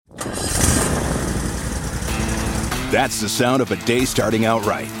That's the sound of a day starting out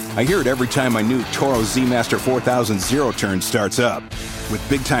right. I hear it every time my new Toro Z-Master 4000 zero-turn starts up. With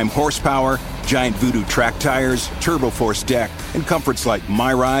big-time horsepower, giant Voodoo track tires, turbo force deck, and comforts like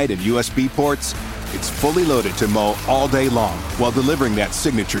MyRide and USB ports, it's fully loaded to mow all day long while delivering that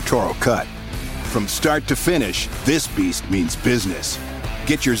signature Toro cut. From start to finish, this beast means business.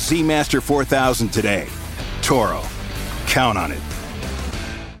 Get your Z-Master 4000 today. Toro. Count on it.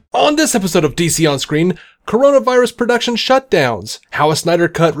 On this episode of DC On Screen, coronavirus production shutdowns, how a Snyder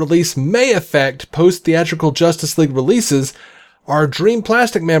Cut release may affect post-theatrical Justice League releases, our Dream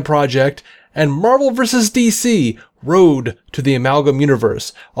Plastic Man project, and Marvel vs. DC, Road to the Amalgam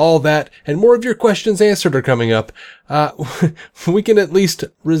Universe. All that and more of your questions answered are coming up. We can at least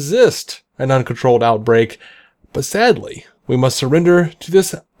resist an uncontrolled outbreak, but sadly, we must surrender to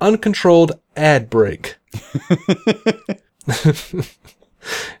this uncontrolled ad break.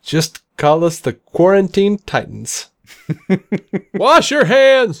 Just call us the Quarantine Titans. Wash your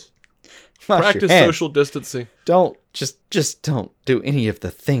hands. Practice social distancing. Just don't do any of the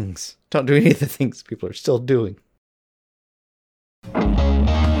things. Don't do any of the things people are still doing.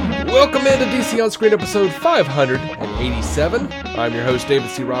 Welcome into DC On Screen episode 587. I'm your host, David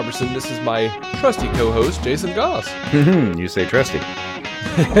C. Robertson. This is my trusty co-host, Jason Goss. You say trusty.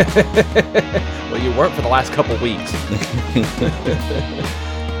 Well, you weren't for the last couple weeks.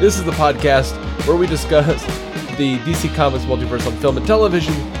 This is the podcast where we discuss the DC Comics multiverse on film and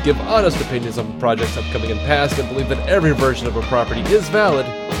television, give honest opinions on projects upcoming and past, and believe that every version of a property is valid,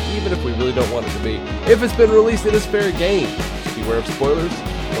 even if we really don't want it to be. If it's been released, it is fair game. Beware of spoilers.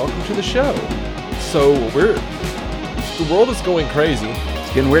 Welcome to the show. So the world is going crazy.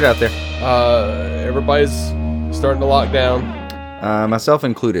 It's getting weird out there. Everybody's starting to lock down. Myself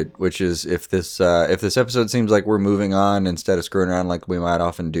included, which is if this episode seems like we're moving on instead of screwing around like we might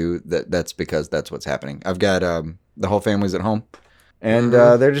often do, that's because that's what's happening. I've got the whole family's at home, and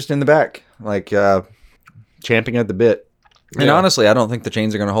they're just in the back, like champing at the bit. And honestly, I don't think the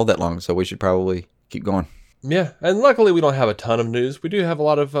chains are going to hold that long, so we should probably keep going. Yeah, and luckily we don't have a ton of news. We do have a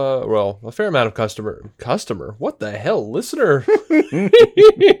lot of, a fair amount of customer, what the hell, listener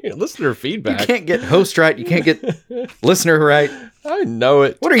feedback. You can't get host right, you can't get listener right. I know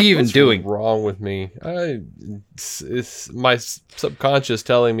it. What are you even doing? What's wrong with me? It's my subconscious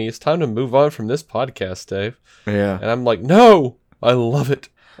telling me it's time to move on from this podcast, Dave. Yeah. And I'm like, no, I love it.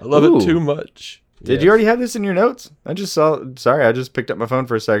 I love it too much. Did you already have this in your notes? I just picked up my phone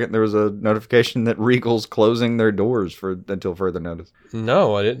for a second. There was a notification that Regal's closing their doors until further notice.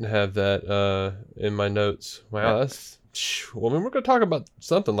 No, I didn't have that in my notes. Wow, that's... Well, we're going to talk about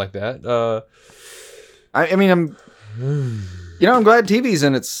something like that. I'm glad TV's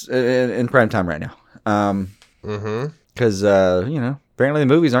in prime time right now. Because, apparently the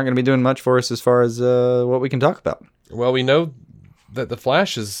movies aren't going to be doing much for us as far as what we can talk about. Well, we know that The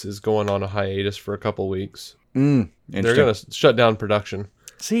Flash is going on a hiatus for a couple weeks. They're going to shut down production.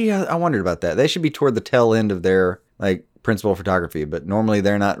 See, I wondered about that. They should be toward the tail end of their principal photography, but normally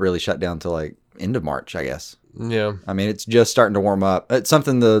they're not really shut down till end of March, I guess. Yeah. I mean, it's just starting to warm up. It's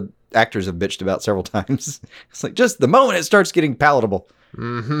something the actors have bitched about several times. It's just the moment it starts getting palatable.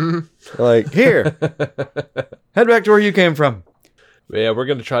 Mm-hmm. Here, head back to where you came from. Yeah, we're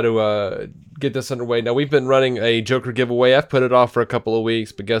going to try to get this underway. Now, we've been running a Joker giveaway. I've put it off for a couple of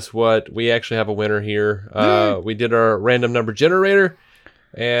weeks, but guess what? We actually have a winner here. We did our random number generator,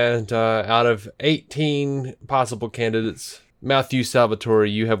 and out of 18 possible candidates, Matthew Salvatore,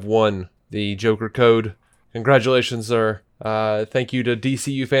 you have won the Joker code. Congratulations, sir. Thank you to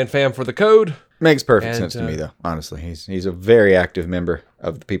DCU Fam for the code. Makes perfect sense to me, though. Honestly, he's a very active member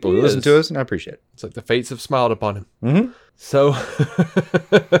of the people who listen to us, and I appreciate it. It's like the fates have smiled upon him. Mm-hmm. So,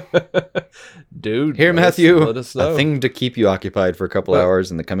 dude, here, Matthew, let us know. A thing to keep you occupied for a couple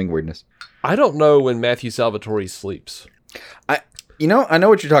hours in the coming weirdness. I don't know when Matthew Salvatore sleeps. I know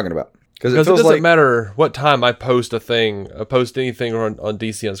what you're talking about. Because it doesn't matter what time I post anything on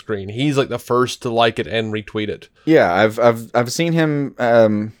DC On Screen. He's the first to like it and retweet it. Yeah, I've seen him.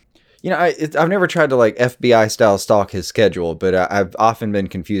 I've never tried to FBI style stalk his schedule, but I've often been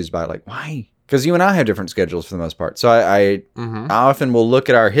confused by why. Because you and I have different schedules for the most part. So I often will look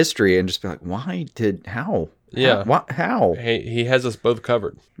at our history and just be like, how? Yeah. How? He has us both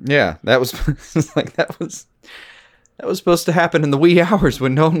covered. Yeah, that was that was supposed to happen in the wee hours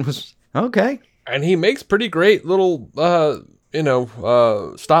when no one was okay. And he makes pretty great little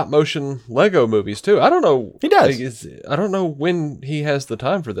stop motion Lego movies too. I don't know. He does. I don't know when he has the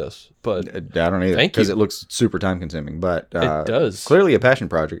time for this, but I don't either. Thank you. Because it looks super time consuming, but it does. Clearly a passion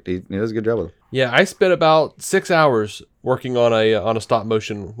project. He does a good job with it. Yeah, I spent about 6 hours working on a stop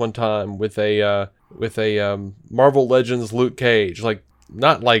motion one time with a Marvel Legends Luke Cage, like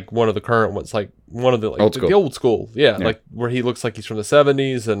not like one of the current ones, like one of the the old school, yeah, like where he looks like he's from the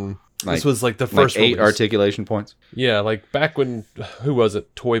 70s, and this was like the first like 8 release. articulation points. Yeah, like back when who was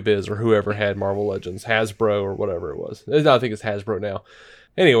it, Toy Biz or whoever had Marvel Legends, Hasbro or whatever it was. I think it's Hasbro now.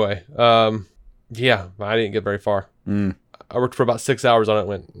 Anyway, yeah, I didn't get very far. I worked for about 6 hours on it.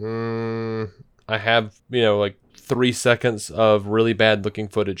 Went, I have, like 3 seconds of really bad looking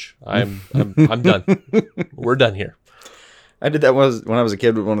footage. I'm done. We're done here. I did that when I was a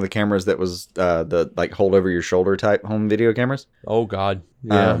kid with one of the cameras that was the like hold over your shoulder type home video cameras. Oh God.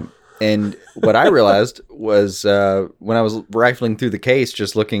 Yeah. And what I realized was when I was rifling through the case,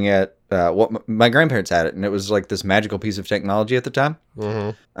 just looking at what my grandparents had it, and it was like this magical piece of technology at the time.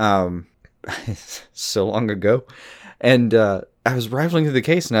 So long ago. And I was rifling through the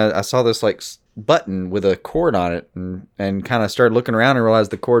case, and I saw this like button with a cord on it, and kind of started looking around and realized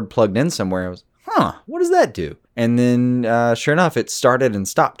the cord plugged in somewhere. I was, what does that do? And then sure enough, it started and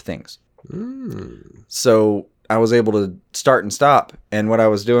stopped things. So I was able to start and stop. And what I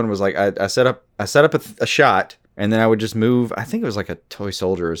was doing was like I set up a shot, and then I would just move. I think it was like a toy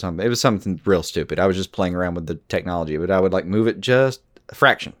soldier or something. It was something real stupid. I was just playing around with the technology, but I would like move it just a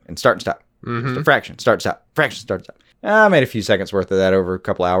fraction and start and stop. Just a fraction, start, stop, fraction, start, stop. I made a few seconds worth of that over a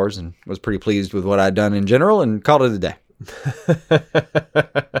couple hours and was pretty pleased with what I'd done in general and called it a day.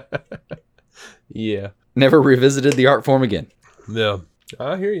 Yeah. Never revisited the art form again. No,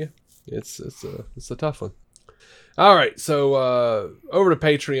 I hear you. It's a tough one. All right, so over to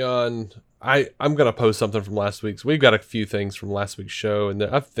Patreon. I'm gonna post something from last week's. We've got a few things from last week's show, and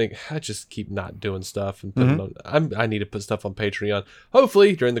I think I just keep not doing stuff and putting on. I need to put stuff on Patreon.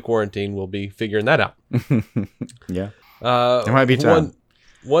 Hopefully, during the quarantine, we'll be figuring that out. Yeah, there might be time.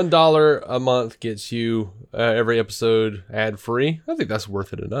 $1 a month gets you every episode ad free. I think that's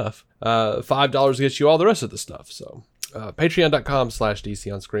worth it enough. $5 gets you all the rest of the stuff. So,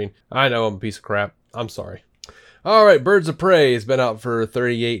 Patreon.com/DC on screen. I know I'm a piece of crap. I'm sorry. All right, Birds of Prey has been out for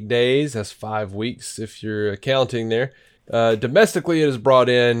 38 days. That's 5 weeks if you're counting there. Domestically, it has brought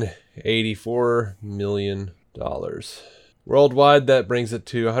in $84 million. Worldwide, that brings it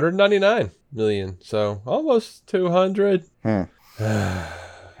to $199 million. So almost 200.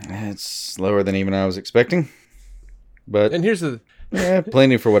 It's lower than even I was expecting. But and here's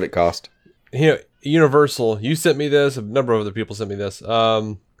plenty for what it cost. Universal, you sent me this. A number of other people sent me this.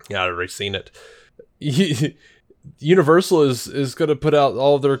 I've already seen it. Universal is going to put out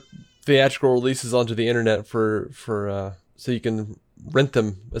all of their theatrical releases onto the internet for so you can rent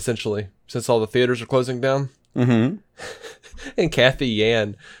them, essentially, since all the theaters are closing down. And Cathy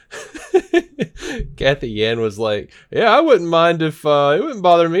Yan was like, yeah, I wouldn't mind if it wouldn't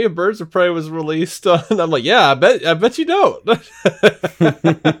bother me if Birds of Prey was released and I'm like, yeah, I bet you don't.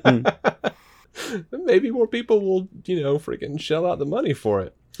 Maybe more people will freaking shell out the money for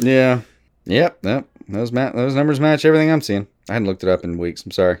it. Yeah. Yep. Those numbers match everything I'm seeing. I hadn't looked it up in weeks.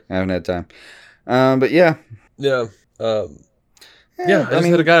 I'm sorry. I haven't had time. But yeah. Yeah. I just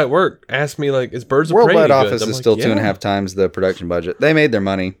had a guy at work ask me, like, is Birds of Prey Worldwide good? office is still 2.5 times the production budget. They made their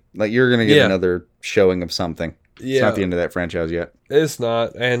money. Like, you're going to get another showing of something. Yeah. It's not the end of that franchise yet. It's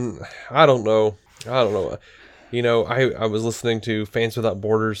not. And I don't know. I was listening to Fans Without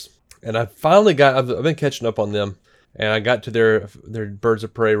Borders, and I finally I've been catching up on them, and I got to their Birds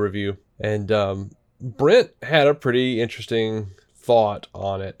of Prey review. And Brent had a pretty interesting thought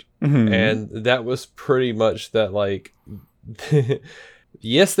on it. And that was pretty much that, like,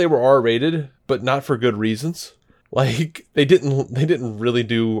 yes, they were R-rated, but not for good reasons. Like, they didn't really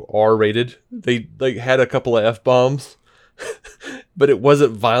do R-rated. They like had a couple of F-bombs, but it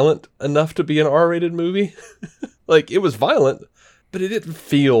wasn't violent enough to be an R-rated movie. Like, it was violent, but it didn't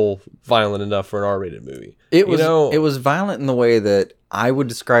feel violent enough for an R-rated movie. It was violent in the way that I would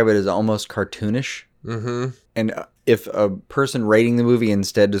describe it as almost cartoonish. And if a person rating the movie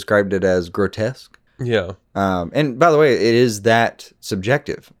instead described it as grotesque. Yeah. And by the way, it is that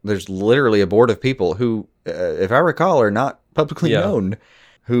subjective. There's literally a board of people who, if I recall, are not publicly known,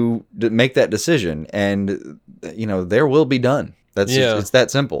 who make that decision. And, there will be done. It's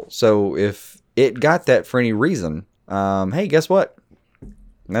that simple. So if it got that for any reason, hey, guess what?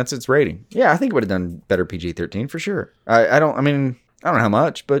 That's its rating. Yeah, I think it would have done better PG-13 for sure. I don't know how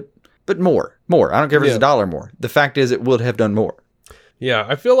much, but more. I don't care if it's $1 more. The fact is, it would have done more. Yeah,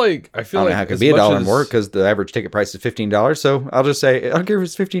 I feel like I don't know how it could be $1 more because the average ticket price is $15. So I'll just say I don't care if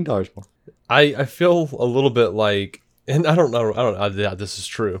it's $15 more. I feel a little bit like, and I don't know if this is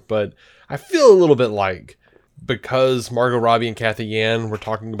true, but I feel a little bit like because Margot Robbie and Cathy Yan were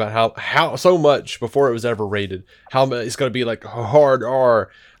talking about how so much before it was ever rated, how it's going to be like hard R.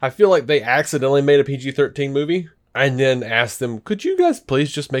 I feel like they accidentally made a PG-13 movie and then asked them, could you guys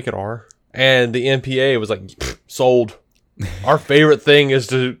please just make it R? And the MPA was like, sold. Our favorite thing is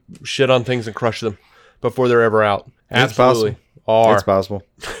to shit on things and crush them before they're ever out. Absolutely. It's possible.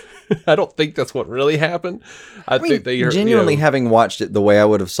 I don't think that's what really happened. I think they genuinely having watched it, the way I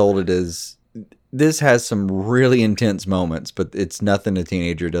would have sold it is this has some really intense moments, but it's nothing a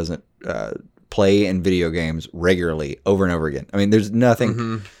teenager doesn't play in video games regularly over and over again. I mean, there's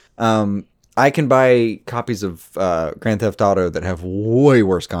nothing. I can buy copies of Grand Theft Auto that have way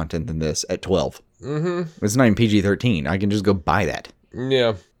worse content than this at 12. It's not even PG-13. I can just go buy that.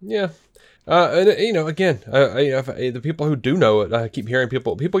 Yeah. And again, the people who do know it, I keep hearing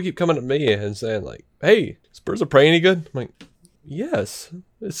people keep coming to me and saying like, "Hey, is Birds of Prey any good?" I'm like, "Yes,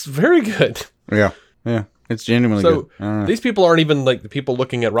 it's very good." Yeah, it's genuinely good. So these people aren't even like the people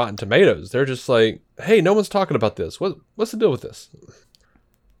looking at Rotten Tomatoes. They're just like, "Hey, no one's talking about this. What's the deal with this?"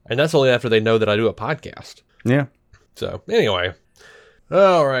 And that's only after they know that I do a podcast. Yeah. So anyway,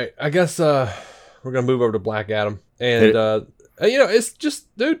 all right. I guess we're gonna move over to Black Adam, and it's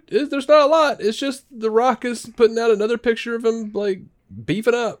just, dude, there's not a lot. It's just The Rock is putting out another picture of him like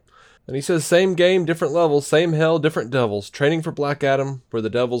beefing up, and he says, "Same game, different levels, same hell, different devils. Training for Black Adam, where the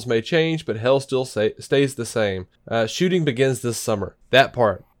devils may change, but hell still stays the same. Shooting begins this summer." That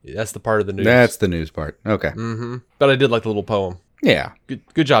part, that's the part of the news. That's the news part. Okay. But I did like the little poem. Yeah.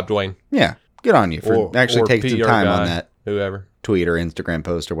 Good job, Dwayne. Yeah. Good on you for actually taking some PR time guy, on that. Whoever. Tweet or Instagram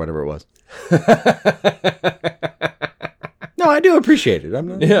post or whatever it was. No, I do appreciate it.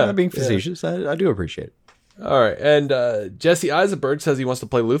 I'm not being facetious. I do appreciate it. All right. And Jesse Eisenberg says he wants to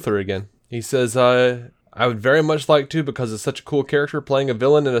play Luthor again. He says, I would very much like to, because it's such a cool character. Playing a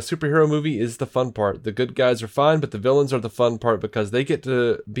villain in a superhero movie is the fun part. The good guys are fine, but the villains are the fun part because they get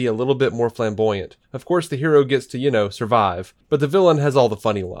to be a little bit more flamboyant. Of course, the hero gets to, survive, but the villain has all the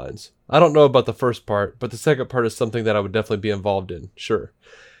funny lines. I don't know about the first part, but the second part is something that I would definitely be involved in. Sure.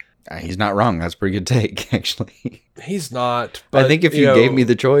 He's not wrong. That's a pretty good take, actually. He's not. But, I think if you gave me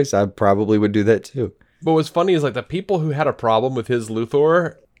the choice, I probably would do that too. But what's funny is like the people who had a problem with his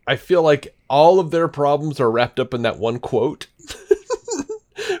Luthor, I feel like all of their problems are wrapped up in that one quote.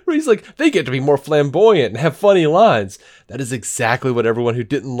 Where he's like, they get to be more flamboyant and have funny lines. That is exactly what everyone who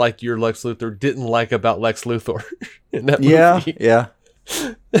didn't like your Lex Luthor didn't like about Lex Luthor in that movie. Yeah.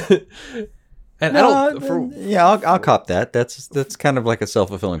 And I'll cop that. That's kind of like a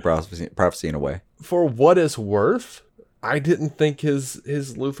self-fulfilling prophecy in a way. For what it's worth, I didn't think his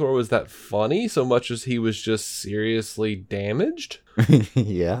Luthor was that funny so much as he was just seriously damaged.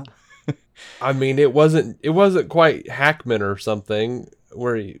 Yeah. I mean, it wasn't quite Hackman or something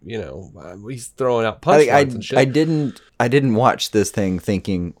where he's throwing out punchlines and shit. I didn't watch this thing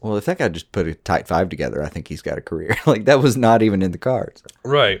thinking, well, if that guy just put a tight five together, I think he's got a career. Like that was not even in the cards.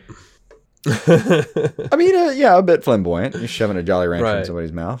 Right. I mean, a bit flamboyant. You're shoving a Jolly Rancher in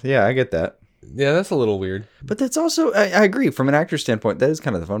somebody's mouth. Yeah, I get that. Yeah, that's a little weird. But that's also, I agree. From an actor's standpoint, that is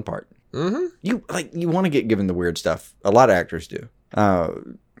kind of the fun part. Mm-hmm. You want to get given the weird stuff. A lot of actors do.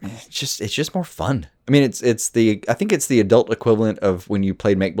 It's just more fun. I mean, I think it's the adult equivalent of when you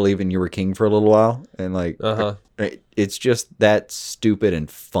played make believe and you were king for a little while, and like, it's just that stupid and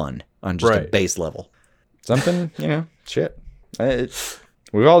fun on just a base level. Something, shit.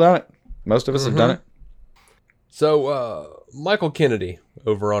 We've all done it. Most of us have done it. So, Michael Kennedy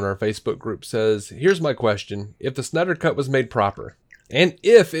over on our Facebook group says, here's my question. If the Snyder Cut was made proper, and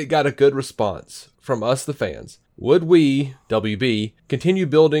if it got a good response from us, the fans, would we, WB, continue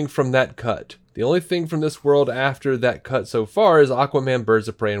building from that cut? The only thing from this world after that cut so far is Aquaman, Birds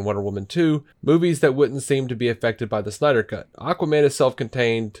of Prey, and Wonder Woman 2, movies that wouldn't seem to be affected by the Snyder Cut. Aquaman is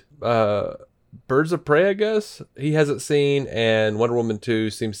self-contained. Birds of Prey, I guess, he hasn't seen, and Wonder Woman 2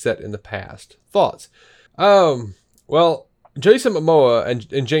 seems set in the past. Thoughts? Well, Jason Momoa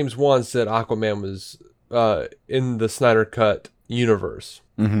and James Wan said Aquaman was in the Snyder Cut universe.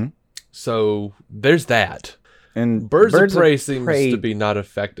 Mm-hmm. So there's that. And Birds of Prey seems to be not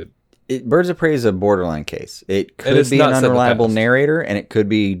affected. Birds of Prey is a borderline case. It could be an unreliable narrator, and it could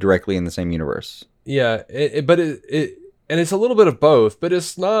be directly in the same universe. Yeah, but it's a little bit of both, but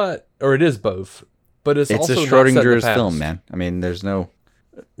it's not, or it is both, but it's also a not set in the Schrodinger's past. film, man. I mean, there's no...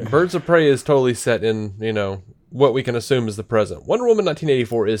 Birds of Prey is totally set in, what we can assume is the present. Wonder Woman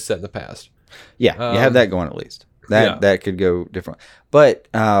 1984 is set in the past. Yeah, you have that going at least. That could go different. But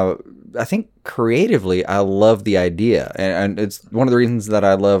I think creatively, I love the idea. And it's one of the reasons that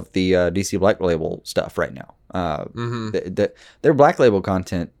I love the DC Black Label stuff right now. Their Black Label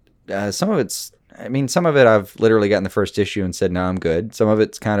content, some of it's I mean, some of it I've literally gotten the first issue and said, no, I'm good. Some of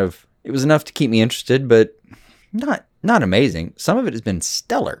it's kind of, it was enough to keep me interested, but not amazing. Some of it has been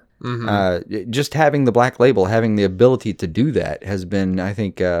stellar. Just having the Black Label, having the ability to do that has been, I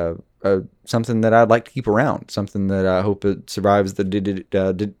think, something that I'd like to keep around. Something that I hope it survives the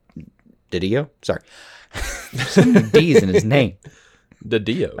Didio? Sorry. There's so many D's in his name.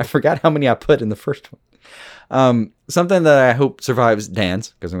 Didio. I forgot how many I put in the first one. Something that I hope survives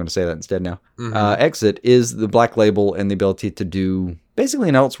Dan's, because I'm going to say that instead now. Exit is the Black Label and the ability to do basically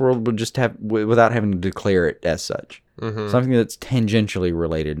an Elseworld, but just have without having to declare it as such. Something that's tangentially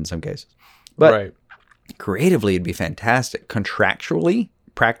related in some cases. But creatively, it'd be fantastic. Contractually,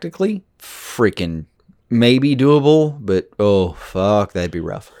 practically, freaking maybe doable, but oh fuck, that'd be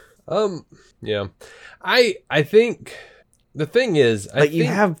rough. Yeah, I think the thing is, you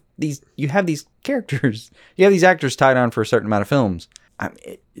have these characters, you have these actors tied on for a certain amount of films.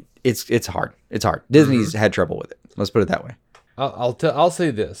 It's hard. It's hard. Disney's had trouble with it. Let's put it that way. I'll say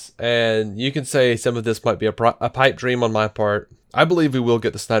this, and you can say some of this might be a pipe dream on my part. I believe we will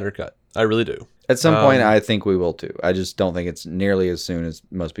get the Snyder cut. I really do. At some point, I think we will too. I just don't think it's nearly as soon as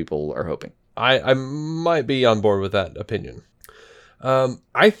most people are hoping. I might be on board with that opinion.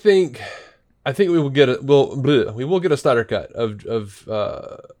 I think we will get a Snyder cut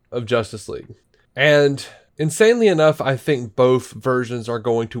of Justice League, and insanely enough, I think both versions are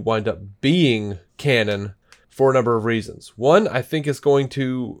going to wind up being canon for a number of reasons. One, I think it's going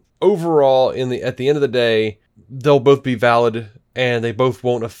to overall at the end of the day, they'll both be valid and they both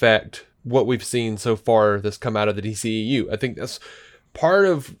won't affect what we've seen so far that's come out of the DCEU. I think that's part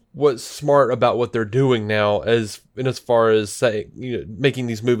of what's smart about what they're doing now, as far as saying, making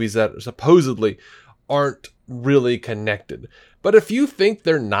these movies that supposedly aren't really connected. But if you think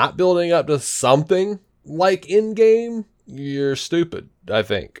they're not building up to something like Endgame, you're stupid, I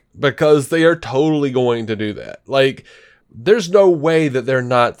think, because they are totally going to do that. Like, there's no way that they're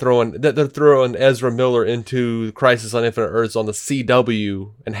throwing Ezra Miller into Crisis on Infinite Earths on the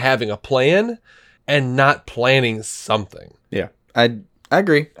CW and having a plan and not planning something. Yeah, I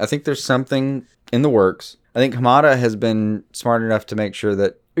agree. I think there's something in the works. I think Hamada has been smart enough to make sure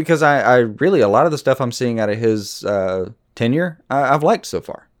that, because I really, a lot of the stuff I'm seeing out of his tenure, I've liked so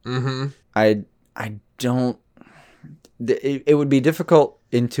far. I don't. It would be difficult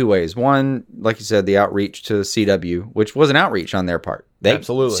in two ways. One, like you said, the outreach to CW, which was an outreach on their part.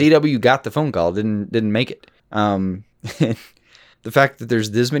 Absolutely. CW got the phone call, didn't make it. The fact that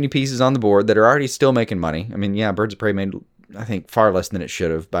there's this many pieces on the board that are already still making money. I mean, yeah, Birds of Prey made, I think, far less than it should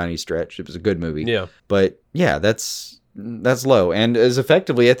have by any stretch. It was a good movie. Yeah. But yeah, that's low, and is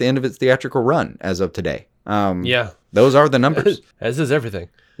effectively at the end of its theatrical run as of today. Yeah. Those are the numbers. As is everything.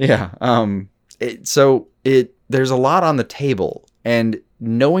 Yeah. There's a lot on the table, and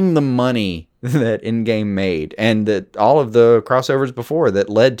knowing the money that Endgame made and that all of the crossovers before that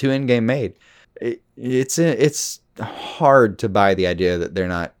led to Endgame made, it's hard to buy the idea that they're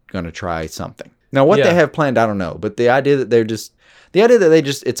not going to try something. Now, what they have planned, I don't know, but the idea that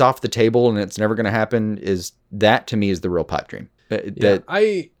it's off the table and it's never going to happen to me is the real pipe dream.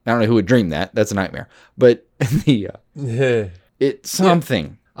 I don't know who would dream that. That's a nightmare. But it's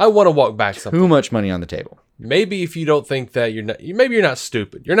something. I want to walk back something. Too much money on the table. Maybe if you don't think that maybe you're not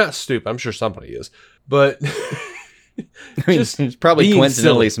stupid. You're not stupid. I'm sure somebody is. But I mean, there's probably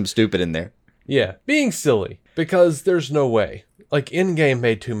coincidentally some stupid in there. Yeah, being silly, because there's no way. Like, Endgame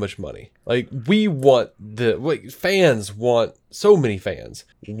made too much money. Like, so many fans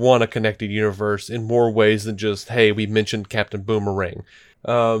want a connected universe in more ways than just, hey, we mentioned Captain Boomerang.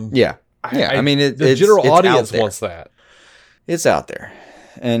 Yeah. I mean, the general audience wants that. It's out there.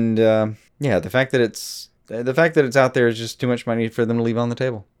 And the fact that it's out there is just too much money for them to leave on the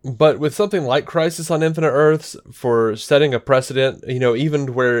table. But with something like Crisis on Infinite Earths, for setting a precedent,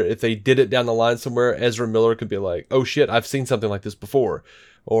 even where if they did it down the line somewhere, Ezra Miller could be like, oh shit, I've seen something like this before.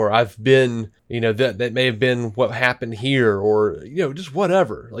 Or I've been, that may have been what happened here, or, just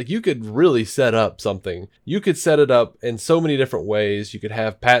whatever. Like, you could really set up something. You could set it up in so many different ways. You could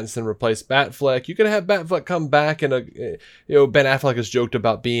have Pattinson replace Batfleck. You could have Batfleck come back and, Ben Affleck has joked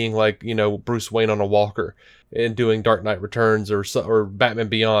about being like, Bruce Wayne on a walker and doing Dark Knight Returns or Batman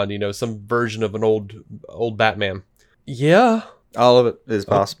Beyond, some version of an old Batman. Yeah. All of it is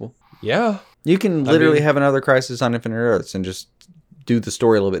possible. Yeah. You can literally have another Crisis on Infinite Earths and just do the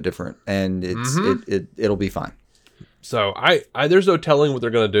story a little bit different, and it'll be fine. So I there's no telling what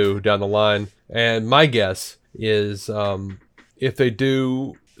they're going to do down the line, and my guess is if they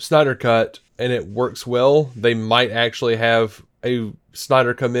do Snyder Cut and it works well, they might actually have a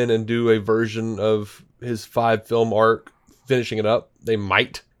Snyder come in and do a version of his 5-film arc, finishing it up. They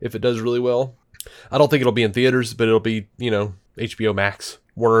might, if it does really well. I don't think it'll be in theaters, but it'll be, HBO Max,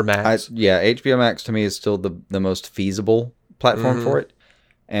 Warner Max. HBO Max to me is still the most feasible platform for it.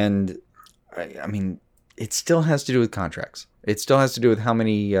 And I mean, it still has to do with contracts. It still has to do with how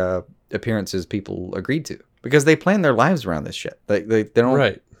many appearances people agreed to, because they plan their lives around this shit. They don't.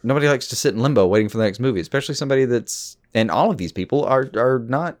 Right. Nobody likes to sit in limbo waiting for the next movie, especially somebody and all of these people are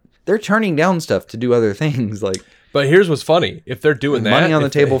not. They're turning down stuff to do other things. But here's what's funny: if they're doing that, money on the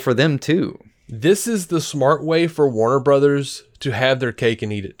table for them too. This is the smart way for Warner Brothers to have their cake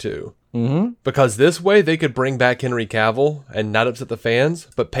and eat it too. Mm-hmm. Because this way they could bring back Henry Cavill and not upset the fans,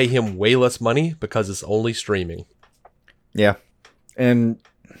 but pay him way less money because it's only streaming. Yeah. And,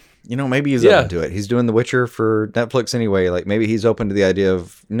 maybe he's open to it. He's doing The Witcher for Netflix anyway. Maybe he's open to the idea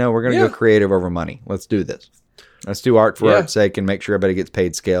of, no, we're going to go creative over money. Let's do this. Let's do art for art's sake and make sure everybody gets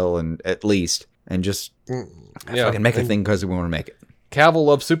paid scale and at least, and just fucking make a thing because we want to make it. Cavill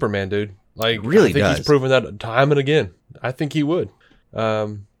loves Superman, dude. Really I think he's proven that time and again. I think he would.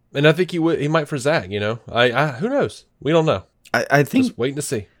 And I think he might for Zach, who knows? We don't know. I think just waiting to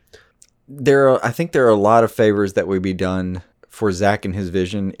see. I think there are a lot of favors that would be done for Zach and his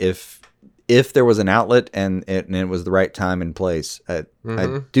vision if there was an outlet and it was the right time and place. I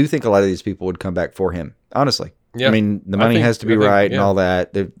do think a lot of these people would come back for him. Honestly. Yeah. I mean, the money has to be right and all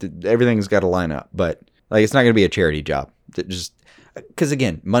that. Everything's got to line up, but it's not going to be a charity job. Because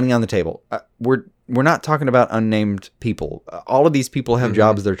again, money on the table. We're not talking about unnamed people. All of these people have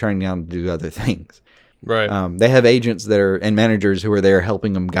jobs they're turning down to do other things. Right. They have agents and managers who are there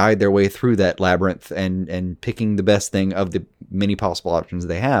helping them guide their way through that labyrinth and picking the best thing of the many possible options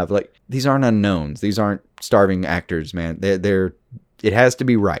they have. These aren't unknowns. These aren't starving actors, man. It has to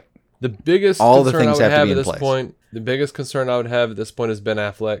be right. The biggest concern I would have at this point. The biggest concern I would have at this point is Ben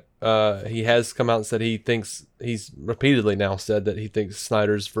Affleck. He has come out and said he's repeatedly now said that he thinks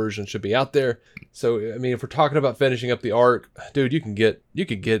Snyder's version should be out there. So, I mean, if we're talking about finishing up the arc, dude, you could get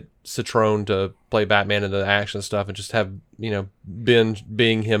Citrone to play Batman in the action stuff and just have, Ben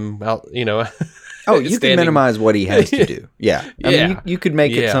being him out, Oh, you can minimize what he has to do. Yeah. I mean, you could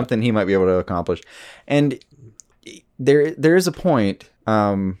make it something he might be able to accomplish. And there is a point,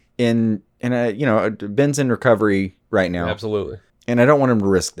 Ben's in recovery right now. Absolutely. And I don't want him to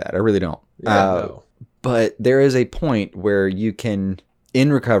risk that. I really don't. No. But there is a point where you can,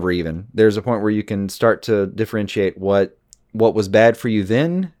 in recovery even, there's a point where you can start to differentiate what was bad for you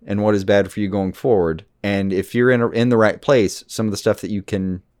then and what is bad for you going forward. And if you're in the right place, some of the stuff that you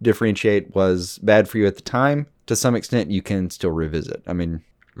can differentiate was bad for you at the time, to some extent you can still revisit. I mean,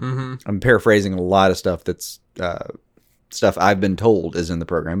 I'm paraphrasing a lot of stuff that's stuff I've been told is in the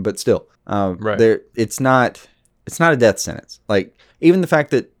program, but still, right. It's not a death sentence. Even the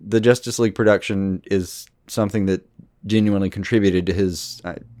fact that the Justice League production is something that genuinely contributed to his,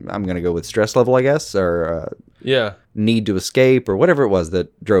 I'm going to go with stress level, I guess, or need to escape or whatever it was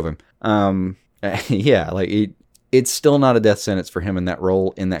that drove him. It's still not a death sentence for him in that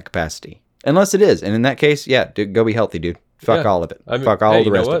role, in that capacity. Unless it is. And in that case, go be healthy, dude. Fuck all of it. Fuck all the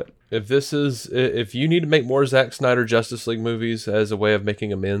rest of it. If you need to make more Zack Snyder Justice League movies as a way of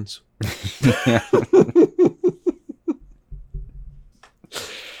making amends.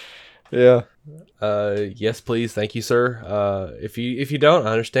 Yeah. Yes, please. Thank you, sir. If you don't,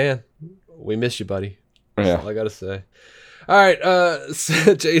 I understand. We miss you, buddy. That's all I got to say. All right.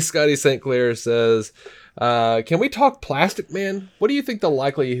 J. Scotty St. Clair says, can we talk Plastic Man? What do you think the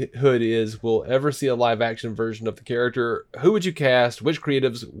likelihood is we'll ever see a live action version of the character? Who would you cast? Which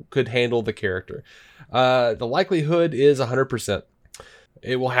creatives could handle the character? The likelihood is 100%.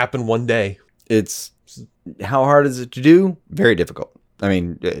 It will happen one day. How hard is it to do? Very difficult. I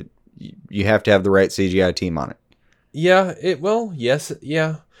mean, you have to have the right CGI team on it. Yeah, yes,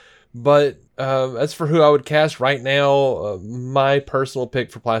 yeah. But as for who I would cast right now, my personal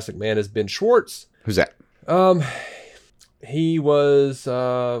pick for Plastic Man is Ben Schwartz. Who's that? He was,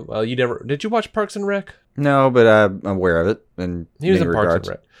 did you watch Parks and Rec? No, but I'm aware of it. And he was in Parks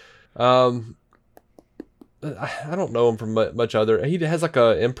and Rec. I don't know him from much other. He has like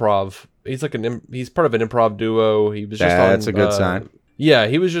a improv. He's part of an improv duo. He was just that's a good sign. Yeah,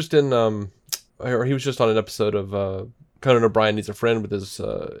 he was just in he was just on an episode of Conan O'Brien Needs a Friend with his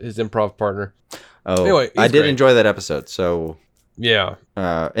improv partner. Oh, anyway, I did enjoy that episode. So yeah,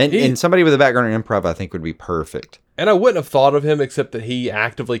 and somebody with a background in improv, I think, would be perfect. And I wouldn't have thought of him except that he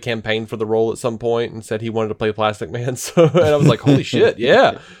actively campaigned for the role at some point and said he wanted to play Plastic Man. So and I was like, holy shit,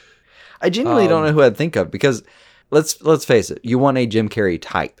 yeah. I genuinely don't know who I'd think of, because let's face it, you want a Jim Carrey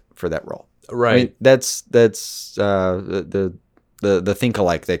type for that role, right? I mean, that's the think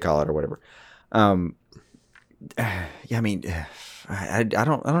alike they call it or whatever. I mean, I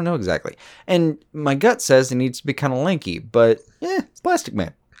don't know exactly. And my gut says it needs to be kind of lanky, but it's Plastic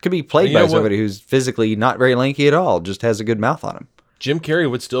Man. Could be played by somebody who's physically not very lanky at all, just has a good mouth on him. Jim Carrey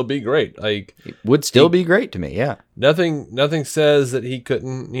would still be great. Like, it would still be great to me, yeah. Nothing says that he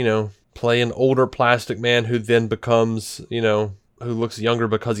couldn't, play an older Plastic Man who then becomes, who looks younger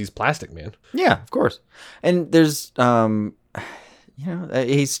because he's Plastic Man. Yeah, of course. And there's,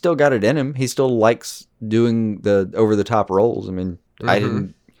 he's still got it in him. He still likes doing the over-the-top roles. I mean, I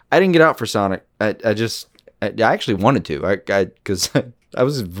didn't get out for Sonic. I actually wanted to, because I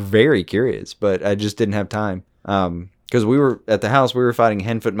was very curious, but I just didn't have time. Because we were at the house, we were fighting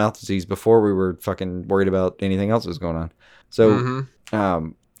hen foot mouth disease before we were fucking worried about anything else that was going on. So,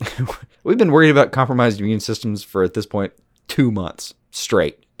 we've been worried about compromised immune systems for, at this point, 2 months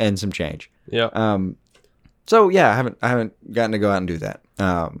straight and some change. Yeah. So yeah, I haven't gotten to go out and do that.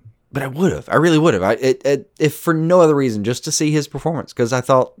 But I would have. I really would have. If for no other reason, just to see his performance, because I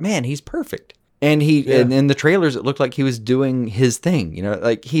thought, man, he's perfect. And and in the trailers, it looked like he was doing his thing.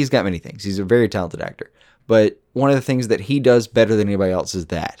 Like, he's got many things. He's a very talented actor. But one of the things that he does better than anybody else is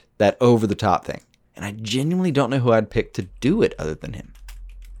that over-the-top thing. And I genuinely don't know who I'd pick to do it other than him.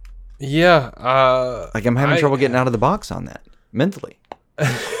 Yeah. I'm having trouble getting out of the box on that, mentally.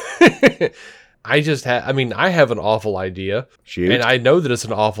 I have an awful idea. Shoot. And I know that it's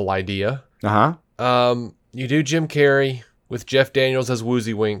an awful idea. Uh-huh. You do Jim Carrey with Jeff Daniels as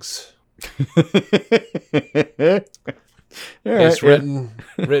Woozy Winks. It's written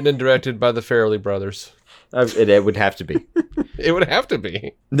and directed by the Farrelly brothers. It would have to be. It would have to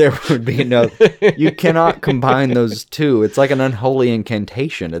be. There would be no... You cannot combine those two. It's like an unholy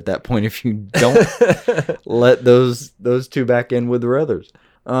incantation at that point if you don't let those two back in with the others.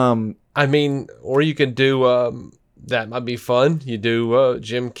 Or you can do... that might be fun. You do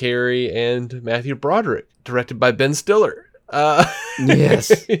Jim Carrey and Matthew Broderick, directed by Ben Stiller.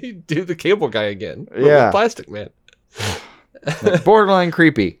 Yes. Do the cable guy again. Yeah. With Plastic Man. Borderline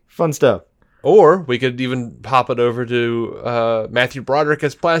creepy. Fun stuff. Or we could even pop it over to Matthew Broderick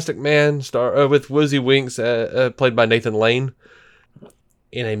as Plastic Man, with Woozy Winks, played by Nathan Lane,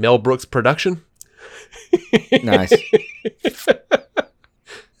 in a Mel Brooks production. Nice.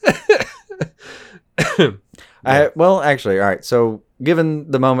 Actually, all right. So,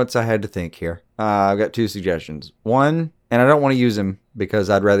 given the moments I had to think here, I've got 2 suggestions. One, and I don't want to use him because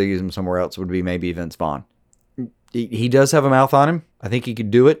I'd rather use him somewhere else, would be maybe Vince Vaughn. He does have a mouth on him. I think he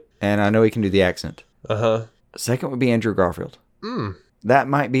could do it, and I know he can do the accent. Uh-huh. Second would be Andrew Garfield. That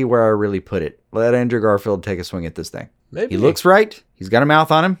might be where I really put it. Let Andrew Garfield take a swing at this thing. Maybe. He looks right. He's got a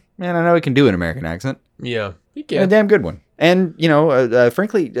mouth on him, and I know he can do an American accent. Yeah, he And a can. damn good one. And,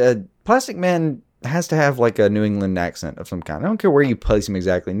 frankly, Plastic Man has to have like a New England accent of some kind. I don't care where you place him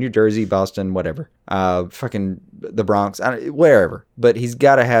exactly. New Jersey, Boston, whatever. Fucking the Bronx, wherever. But he's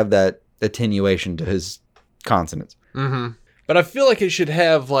got to have that attenuation to his consonants. Mm-hmm. But I feel like it should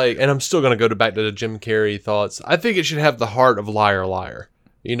have and I'm still going to go back to the Jim Carrey thoughts. I think it should have the heart of Liar Liar.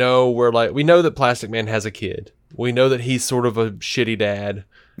 Where we know that Plastic Man has a kid. We know that he's sort of a shitty dad.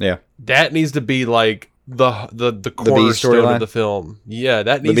 Yeah. That needs to be the cornerstone of the film. Yeah,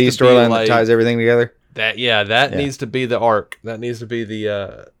 that needs to be the B storyline that ties everything together. That needs to be the arc. That needs to be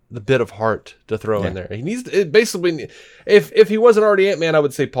the bit of heart to throw in there. He needs to, basically, if he wasn't already Ant-Man, I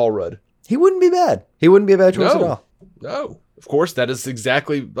would say Paul Rudd. He wouldn't be bad. He wouldn't be a bad choice at all. No, of course, that is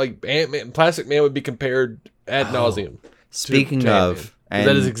exactly like Ant-Man. Plastic Man would be compared ad nauseum. Speaking of, and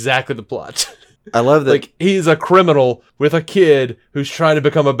that is exactly the plot. I love that. He's a criminal with a kid who's trying to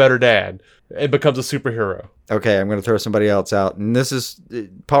become a better dad and becomes a superhero. Okay, I'm going to throw somebody else out, and this is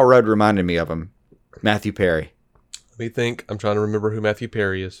Paul Rudd reminded me of him. Matthew Perry. Let me think. I'm trying to remember who Matthew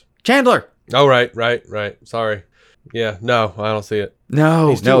Perry is. Chandler. Oh, right. Sorry. Yeah, no, I don't see it.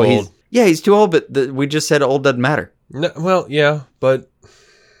 No, he's too old. He's too old, but we just said old doesn't matter. No, well, yeah, but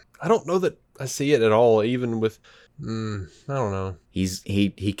I don't know that I see it at all, even with, I don't know.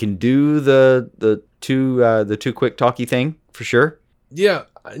 He can do the too quick talky thing, for sure. Yeah,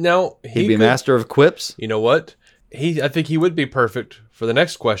 now he'd be master of quips. You know what? I think he would be perfect for the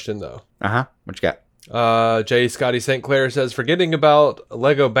next question, though. Uh-huh. What you got? J. Scotty St. Clair says, forgetting about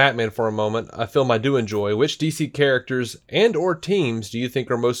Lego Batman for a moment, a film I do enjoy. Which DC characters and or teams do you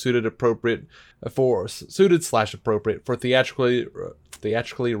think are most suited/appropriate for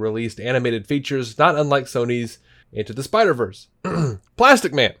theatrically released animated features, not unlike Sony's Into the Spider-Verse?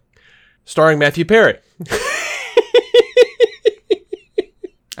 Plastic Man, starring Matthew Perry.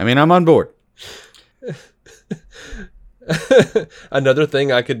 I mean, I'm on board. Another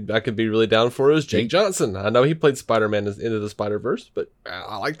thing I could be really down for is Jake Johnson. I know he played Spider-Man Into the Spider-Verse, but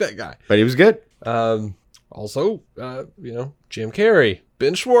I like that guy. But he was good. Also, Jim Carrey,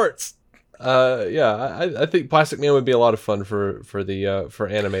 Ben Schwartz. I think Plastic Man would be a lot of fun for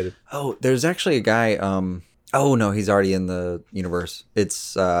animated. Oh, there's actually a guy. Oh no, he's already in the universe.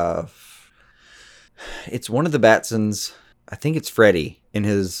 It's one of the Batsons. I think it's Freddy in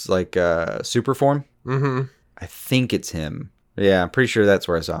his super form. Mm-hmm. I think it's him. Yeah, I'm pretty sure that's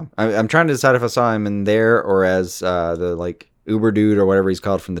where I saw him. I'm trying to decide if I saw him in there or as the Uber dude or whatever he's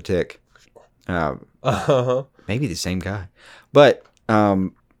called from The Tick. Maybe the same guy, but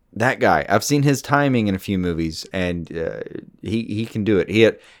that guy, I've seen his timing in a few movies, and he can do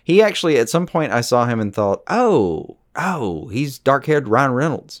it. He actually at some point I saw him and thought, oh, he's dark-haired Ryan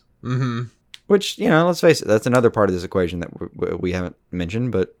Reynolds. Mm-hmm. Which, let's face it, that's another part of this equation that we haven't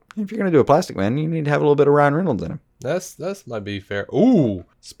mentioned. But if you're gonna do a Plastic Man, you need to have a little bit of Ryan Reynolds in him. That's might be fair. Ooh,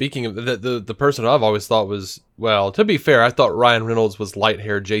 speaking of the person I've always thought was, well, to be fair, I thought Ryan Reynolds was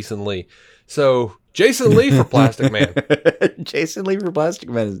light-haired Jason Lee. So Jason Lee for Plastic Man. Jason Lee for Plastic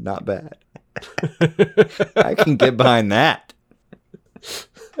Man is not bad. I can get behind that.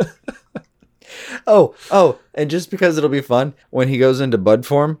 Oh, and just because it'll be fun, when he goes into bud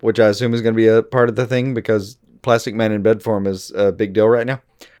form, which I assume is going to be a part of the thing because Plastic Man in bud form is a big deal right now.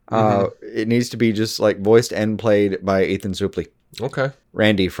 It needs to be just voiced and played by Ethan Suplee. Okay.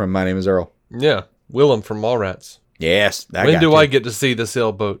 Randy from My Name is Earl. Yeah. Willem from Mallrats. Yes. When do I get to see the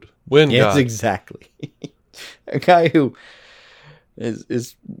sailboat? When, yes, God? Exactly. A guy who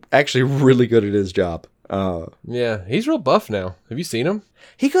is actually really good at his job. Yeah, he's real buff now. Have you seen him?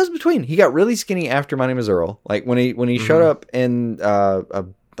 He goes between. He got really skinny after My Name is Earl. Like when he showed up in a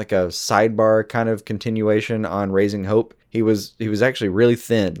sidebar kind of continuation on Raising Hope, he was actually really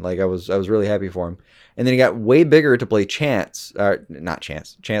thin. Like I was really happy for him. And then he got way bigger to play Chance. Not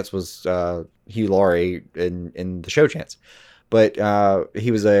Chance. Chance was Hugh Laurie in the show Chance. But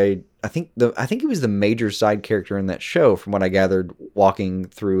he was I think he was the major side character in that show, from what I gathered walking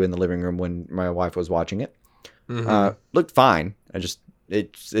through in the living room when my wife was watching it. Mm-hmm. Looked fine.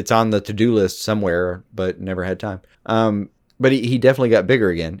 It's on the to-do list somewhere, but never had time. But he definitely got bigger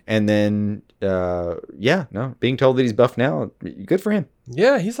again. And then being told that he's buff now, good for him.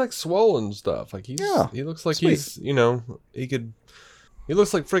 Yeah, he's swollen stuff. He looks like sweet. He's he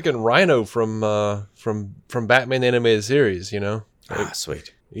looks like freaking Rhino from Batman the Animated Series,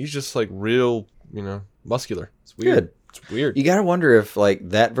 Sweet. He's just real, muscular. It's weird. Good. It's weird. You gotta wonder if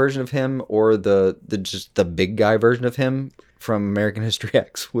that version of him or the just the big guy version of him from American History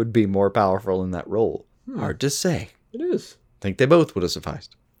X would be more powerful in that role. Hard to say. It is. I think they both would have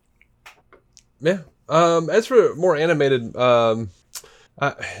sufficed. Yeah. As for more animated,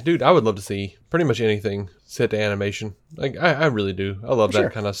 dude, I would love to see pretty much anything set to animation. I really do. I love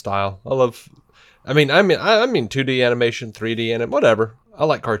that kind of style. I mean 2D animation, 3D animation, whatever. I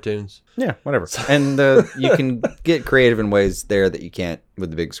like cartoons. Yeah, whatever. And you can get creative in ways there that you can't with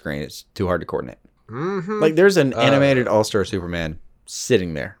the big screen. It's too hard to coordinate. Mm-hmm. There's an animated All-Star Superman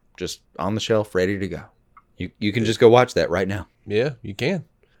sitting there, just on the shelf, ready to go. You can just go watch that right now. Yeah, you can.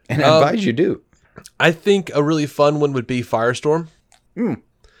 And I advise you do. I think a really fun one would be Firestorm.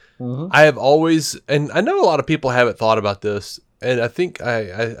 Mm-hmm. I have always, and I know a lot of people haven't thought about this, and I think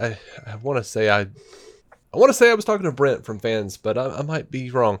I want to say I was talking to Brent from Fans, but I might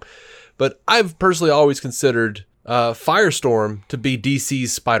be wrong. But I've personally always considered Firestorm to be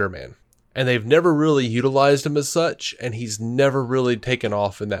DC's Spider-Man, and they've never really utilized him as such, and he's never really taken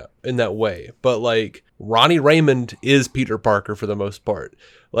off in that way. But Ronnie Raymond is Peter Parker for the most part.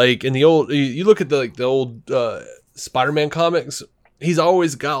 In the old, you look at the old Spider-Man comics. He's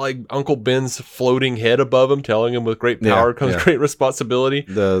always got Uncle Ben's floating head above him, telling him with great power comes great responsibility.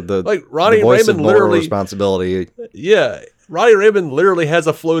 The Ronnie the voice Raymond of moral literally responsibility. Yeah, Ronnie Raymond literally has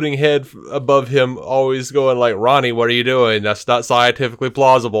a floating head above him, always going Ronnie, what are you doing? That's not scientifically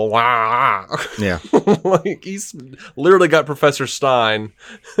plausible. Yeah, he's literally got Professor Stein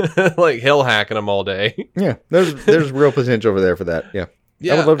hell hacking him all day. Yeah, there's real potential over there for that. Yeah,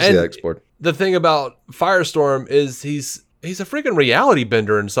 I would love to see that explored. The thing about Firestorm is he's a freaking reality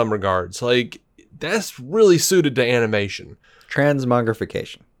bender in some regards. That's really suited to animation.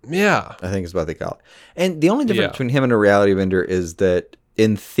 Transmogrification. Yeah. I think is what they call it. And the only difference between him and a reality bender is that,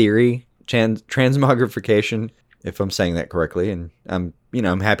 in theory, transmogrification, if I'm saying that correctly, and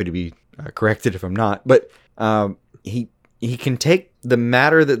I'm happy to be corrected if I'm not, but he can take the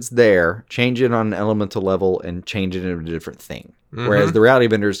matter that's there, change it on an elemental level, and change it into a different thing. Mm-hmm. Whereas the reality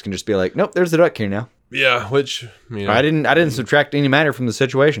benders can just be nope, there's the duck here now. Yeah, which I didn't subtract any matter from the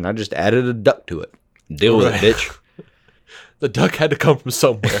situation. I just added a duck to it. Deal with it, bitch. The duck had to come from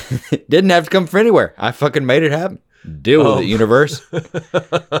somewhere. It didn't have to come from anywhere. I fucking made it happen. Deal with it, universe.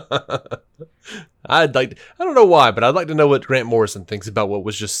 I don't know why, but I'd like to know what Grant Morrison thinks about what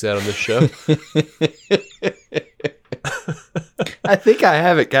was just said on this show. I think I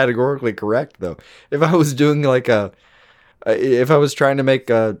have it categorically correct, though. If I was doing like if I was trying to make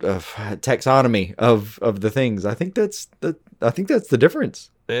a taxonomy of the things, I think that's the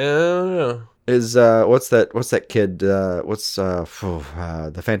difference. Yeah. Is what's that kid? What's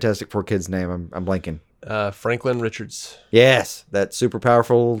the Fantastic Four kid's name? I'm blanking. Franklin Richards. Yes, that super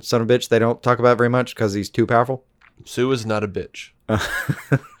powerful son of a bitch they don't talk about very much because he's too powerful. Sue is not a bitch.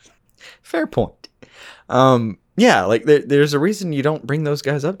 Fair point. Yeah, like there's a reason you don't bring those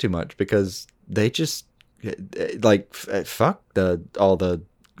guys up too much because they just like fuck all the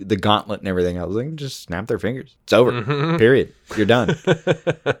gauntlet and everything else. They can just snap their fingers. It's over. Mm-hmm. Period. You're done.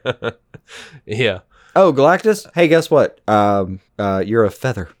 Yeah. Oh, Galactus. Hey, guess what? You're a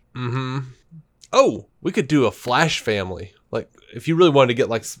feather. Mm-hmm. Oh, we could do a Flash family. Like, if you really wanted to get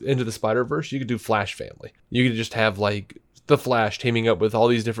like into the Spider-Verse, you could do Flash family. You could just have like the Flash teaming up with all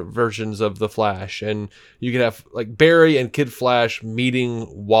these different versions of the Flash, and you could have like Barry and Kid Flash meeting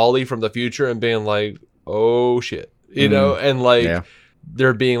Wally from the future and being like, "Oh shit," you know, and like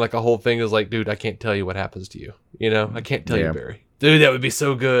there being like a whole thing is like, "Dude, I can't tell you what happens to you. You know, I can't tell you, Barry." Dude, that would be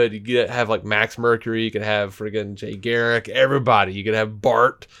so good. You could have like Max Mercury. You could have friggin' Jay Garrick. Everybody. You could have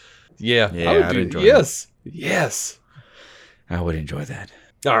Bart. Yeah, I'd enjoy that. Yes. I would enjoy that.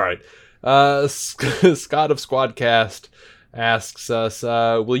 All right. Scott of Squadcast asks us,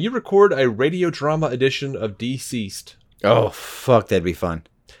 will you record a radio drama edition of DCeased? Oh, fuck, that'd be fun.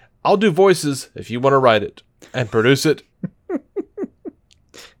 I'll do voices if you want to write it and produce it.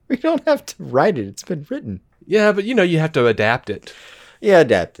 We don't have to write it. It's been written. Yeah, but you have to adapt it. Yeah,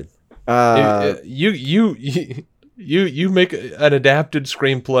 adapted. You make an adapted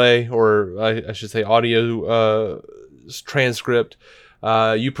screenplay, or I should say audio transcript.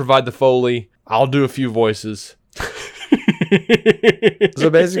 You provide the Foley. I'll do a few voices. So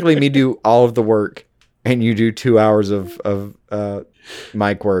basically me do all of the work and you do 2 hours of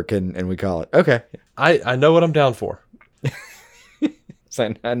mic work and we call it. Okay. I know what I'm down for.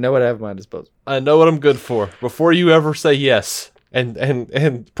 So I know what I have at my disposal. I know what I'm good for before you ever say yes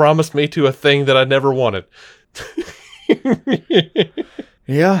and promise me to a thing that I never wanted.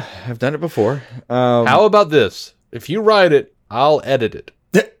 Yeah, I've done it before. How about this? If you write it, I'll edit it.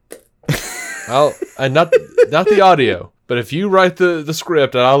 And not the audio, but if you write the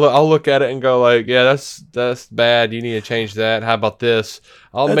script, and I'll look at it and go like, yeah, that's bad. You need to change that. How about this?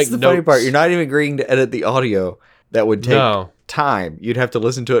 That's make the notes. Funny part. You're not even agreeing to edit the audio. That would take time. You'd have to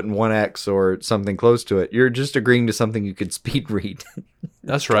listen to it in 1x or something close to it. You're just agreeing to something you could speed read.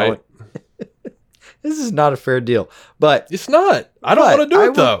 That's right. This is not a fair deal, but it's not. I don't want to do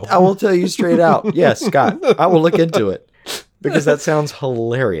it though. I will tell you straight out. Yes, Scott, I will look into it because that sounds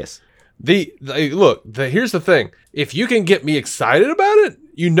hilarious. Here's the thing. If you can get me excited about it,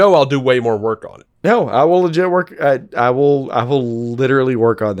 I'll do way more work on it. No, I will legit work. I will literally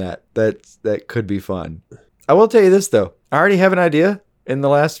work on that. That could be fun. I will tell you this though. I already have an idea. In the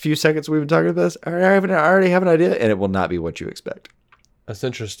last few seconds we've been talking about this, I already have an idea, and it will not be what you expect. That's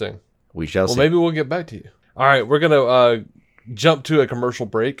interesting. We shall see. Well, maybe we'll get back to you. All right, we're gonna jump to a commercial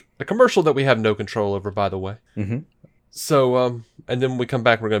break. A commercial that we have no control over, by the way. Mm-hmm. So, and then when we come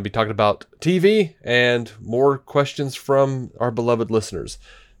back, we're going to be talking about TV and more questions from our beloved listeners.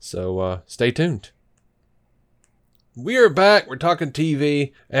 So, stay tuned. We are back. We're talking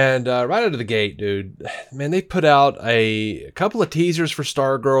TV, and right out of the gate, dude, man, they put out a couple of teasers for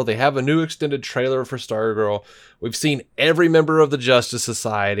Stargirl. They have a new extended trailer for Stargirl. We've seen every member of the Justice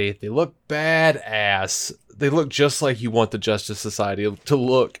Society. They look badass. They look just like you want the Justice Society to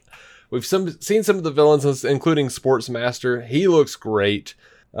look. We've seen some of the villains, including Sportsmaster. He looks great.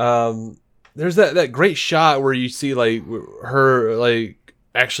 There's that great shot where you see like her like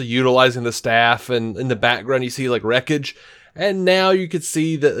actually utilizing the staff, and in the background you see like wreckage. And now you could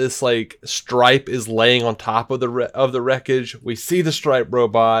see that this like Stripe is laying on top of the wreckage. We see the Stripe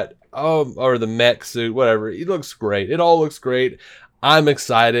robot, or the mech suit, whatever. It looks great. It all looks great. I'm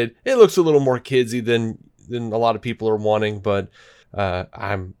excited. It looks a little more kidsy than a lot of people are wanting, but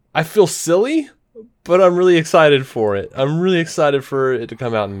I feel silly, but I'm really excited for it. I'm really excited for it to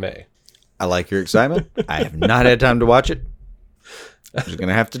come out in May. I like your excitement. I have not had time to watch it. I'm just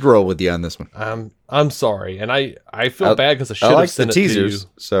gonna have to roll with you on this one. I'm sorry, and I feel bad because I should have sent it teasers, to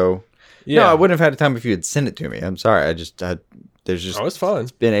you. So yeah, no, I wouldn't have had time if you had sent it to me. I'm sorry. It's fun.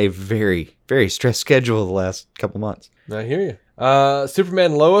 It's been a very, very stressed schedule the last couple months. I hear you.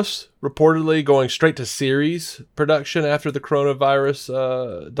 Superman and Lois reportedly going straight to series production after the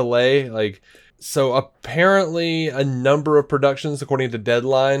coronavirus delay. So apparently a number of productions, according to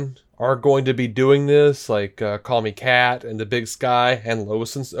Deadline, are going to be doing this, like Call Me Cat and The Big Sky and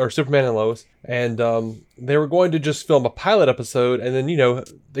Lois or Superman and Lois, and they were going to just film a pilot episode, and then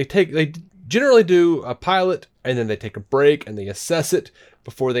they generally do a pilot and then they take a break and they assess it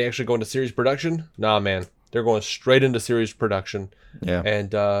before they actually go into series production. Nah, man, they're going straight into series production. Yeah,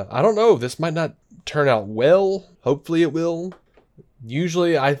 and I don't know, this might not turn out well. Hopefully it will.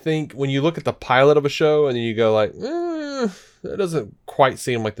 Usually, I think when you look at the pilot of a show and then you go like, that doesn't quite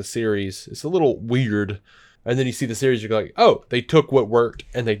seem like the series. It's a little weird. And then you see the series, you go like, oh, they took what worked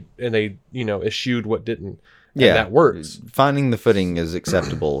and they eschewed what didn't. And yeah, that works. Finding the footing is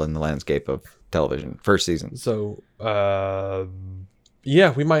acceptable in the landscape of television. First season. So,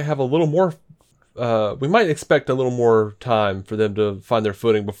 we might have a little more. We might expect a little more time for them to find their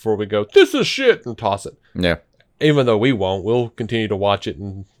footing before we go, this is shit, and toss it. Yeah. Even though we won't, we'll continue to watch it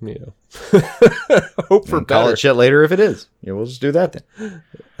and, hope for better. Call it shit later if it is. Yeah, we'll just do that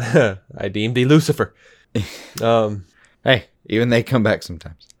then. I deem thee Lucifer. Hey, even they come back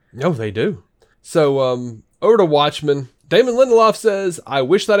sometimes. No, they do. So, over to Watchmen. Damon Lindelof says, I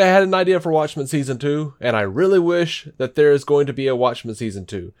wish that I had an idea for Watchmen Season 2, and I really wish that there is going to be a Watchmen Season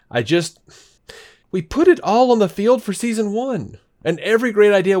 2. We put it all on the field for Season 1. And every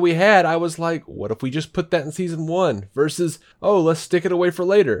great idea we had, I was like, what if we just put that in Season 1 versus, let's stick it away for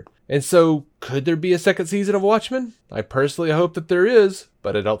later. And so, could there be a second season of Watchmen? I personally hope that there is,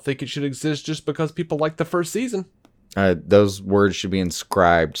 but I don't think it should exist just because people like the first season. Those words should be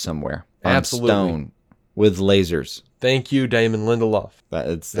inscribed somewhere on Absolutely. Stone with lasers. Thank you, Damon Lindelof.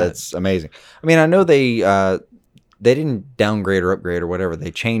 That's amazing. I mean, I know they didn't downgrade or upgrade or whatever.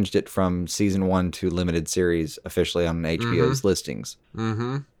 They changed it from season 1 to limited series officially on HBO's listings,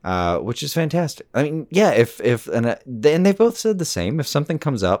 which is fantastic. I mean, yeah, and they both said the same. If something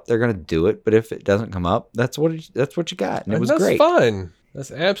comes up, they're going to do it. But if it doesn't come up, that's what you got, and it was great. That's fine. That's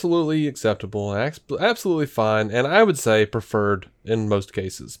absolutely acceptable, absolutely fine, and I would say preferred in most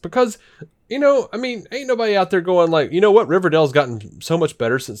cases because, I mean, ain't nobody out there going like, you know what, Riverdale's gotten so much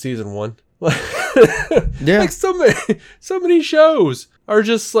better since season 1. Yeah, like so many shows are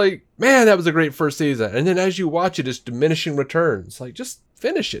just like, man, that was a great first season, and then as you watch it, it's diminishing returns. Like, just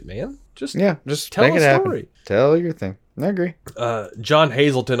finish it, man. Just tell make a it story. Happen. Tell your thing. I agree. John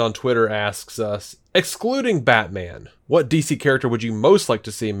Hazelton on Twitter asks us, excluding Batman, what DC character would you most like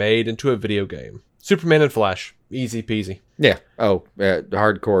to see made into a video game? Superman and Flash, easy peasy. Yeah.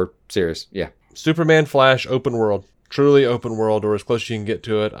 Hardcore serious. Yeah. Superman, Flash, open world. Truly open world, or as close as you can get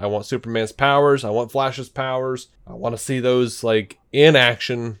to it. I want Superman's powers. I want Flash's powers. I want to see those like in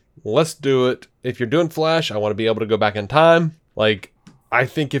action. Let's do it. If you're doing Flash, I want to be able to go back in time. Like, I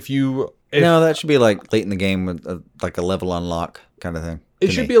think that should be like late in the game with like a level unlock kind of thing.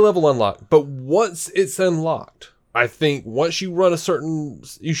 It should be a level unlock, but once it's unlocked, I think once you run it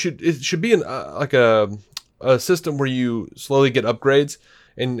should be a system where you slowly get upgrades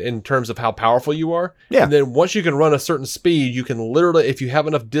in terms of how powerful you are. Yeah. And then once you can run a certain speed, you can literally, if you have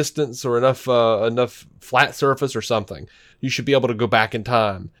enough distance or enough flat surface or something, you should be able to go back in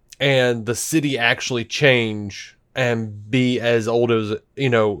time and the city actually change and be as old as,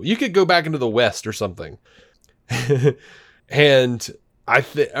 you could go back into the West or something. And I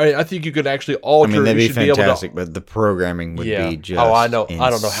think you could actually alter. I mean, that'd be fantastic, but the programming would be just. Oh, I know. I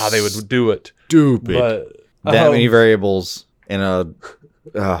don't know how they would do it. Stupid. But that many variables in a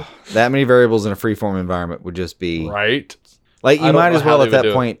freeform environment would just be right. Like, you might as well at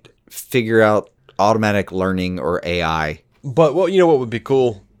that point figure out automatic learning or AI. But what would be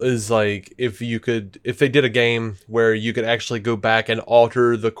cool is like if they did a game where you could actually go back and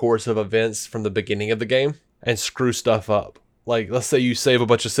alter the course of events from the beginning of the game and screw stuff up. Like, let's say you save a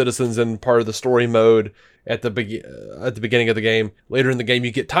bunch of citizens in part of the story mode at the beginning of the game. Later in the game,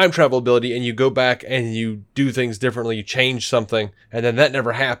 you get time travel ability and you go back and you do things differently. You change something, and then that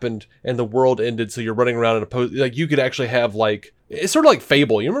never happened, and the world ended. So you're running around in a post. Like, you could actually have it's sort of like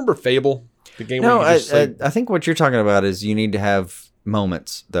Fable. You remember Fable, the game? No, I think what you're talking about is you need to have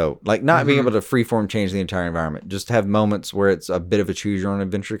moments, though, like not being able to freeform change the entire environment. Just have moments where it's a bit of a choose your own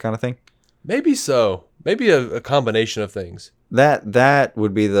adventure kind of thing. Maybe so. Maybe a combination of things. That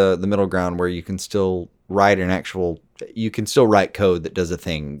would be the middle ground where you can still write code that does a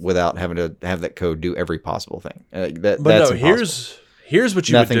thing without having to have that code do every possible thing. Here's what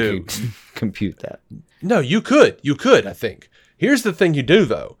you Nothing would do. Can compute that. No, you could, I think. Here's the thing you do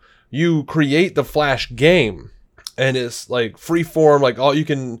though. You create the Flash game, and it's like freeform, like all you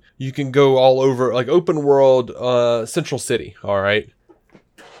can go all over, like open world, Central City. All right.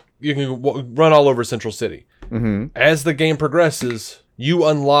 You can run all over Central City. Mm-hmm. As the game progresses, you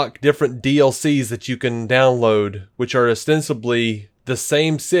unlock different DLCs that you can download, which are ostensibly the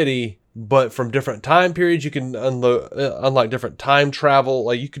same city, but from different time periods. You can unlock different time travel.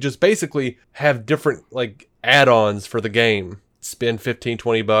 Like, you could just basically have different, like, add-ons for the game. Spend $15,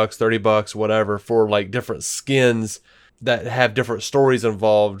 $20, $30, whatever, for, like, different skins that have different stories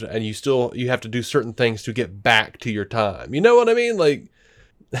involved, and you have to do certain things to get back to your time. You know what I mean? Like,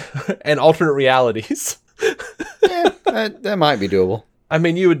 and alternate realities. Yeah, that might be doable. I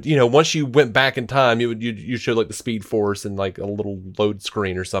mean, you would, once you went back in time, you show like the Speed Force and like a little load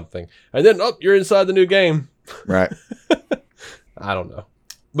screen or something, and then you're inside the new game. Right. I don't know,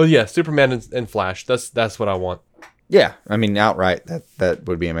 but yeah, Superman and Flash. That's what I want. Yeah, I mean, outright that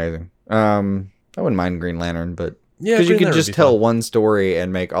would be amazing. I wouldn't mind Green Lantern, but yeah, because you could just tell one story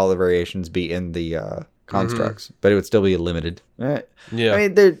and make all the variations be in the constructs, but it would still be limited. Yeah, I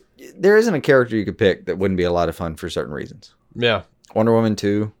mean, there isn't a character you could pick that wouldn't be a lot of fun for certain reasons. Yeah. Wonder Woman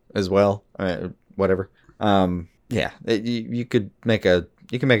 2 as well. Whatever. Yeah, you could make a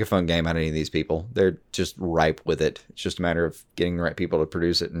fun game out of any of these people. They're just ripe with it. It's just a matter of getting the right people to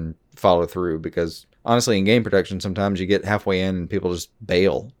produce it and follow through, because honestly, in game production, sometimes you get halfway in and people just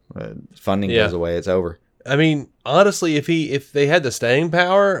bail. Funding goes away. It's over. I mean, honestly, if they had the staying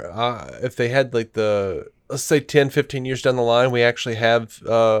power, if they had like let's say 10, 15 years down the line, we actually have,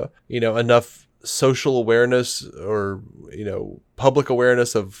 enough social awareness or, public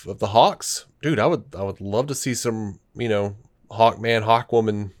awareness of the Hawks. Dude, I would love to see some, Hawkman,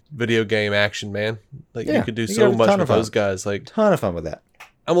 Hawkwoman video game action, man. Like, you could do so much with those guys. Like, ton of fun with that.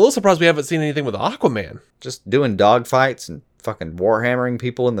 I'm a little surprised we haven't seen anything with Aquaman. Just doing dog fights and fucking warhammering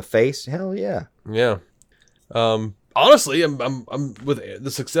people in the face. Hell yeah. Yeah. Honestly, I'm with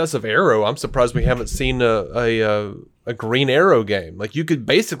the success of Arrow, I'm surprised we haven't seen a Green Arrow game. Like, you could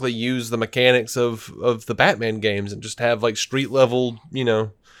basically use the mechanics of the Batman games and just have like street level,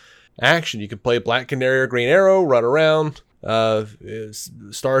 action. You could play Black Canary or Green Arrow, run around,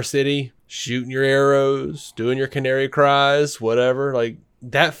 Star City, shooting your arrows, doing your canary cries, whatever. Like,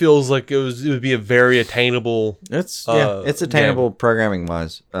 that feels like it would be a very attainable. It's attainable game. Programming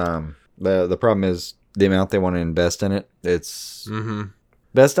wise. The problem is the amount they want to invest in it. It's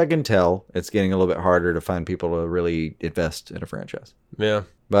best I can tell, it's getting a little bit harder to find people to really invest in a franchise. Yeah.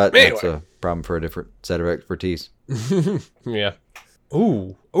 But anyway, that's a problem for a different set of expertise. Yeah.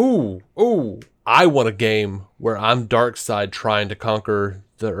 Ooh. I want a game where I'm Darkseid trying to conquer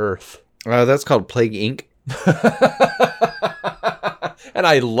the Earth. That's called Plague Inc. And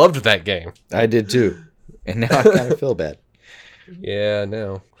I loved that game. I did too. And now I kind of feel bad. Yeah,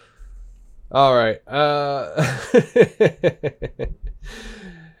 no. All right.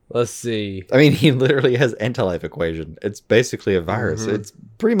 Let's see. I mean, he literally has anti-life equation. It's basically a virus. It's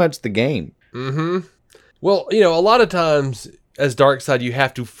pretty much the game. Well, a lot of times as Darkseid, you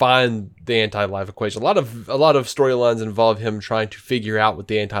have to find the anti-life equation. A lot of storylines involve him trying to figure out what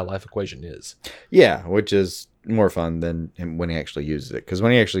the anti-life equation is. Yeah, which is more fun than him when he actually uses it. Because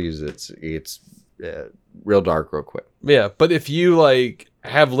when he actually uses it, it's real dark real quick. Yeah, but if you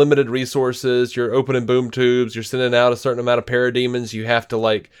have limited resources, you're opening boom tubes, you're sending out a certain amount of parademons, you have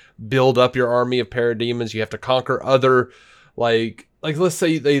to build up your army of parademons, you have to conquer other let's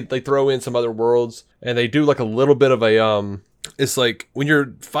say they throw in some other worlds and they do a little bit of a it's like when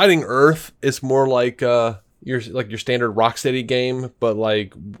you're fighting Earth, it's more like your standard Rocksteady game, but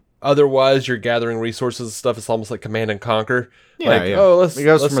otherwise you're gathering resources and stuff. It's almost like Command and Conquer. Yeah. It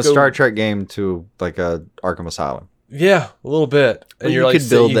goes from a Star Trek game to a Arkham Asylum. Yeah, a little bit. And you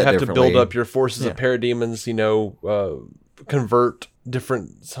have to build up your forces of parademons, convert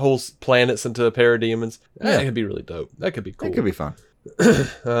different whole planets into parademons. Yeah. That could be really dope. That could be cool. It could be fun.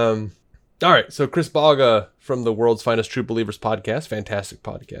 All right, so Chris Baga from the World's Finest True Believers podcast, fantastic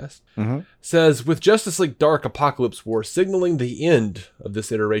podcast, says, with Justice League Dark Apocalypse War signaling the end of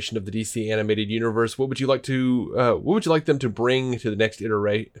this iteration of the DC animated universe, what would you like them to bring to the next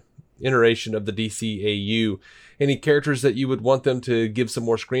iteration of the DCAU? Any characters that you would want them to give some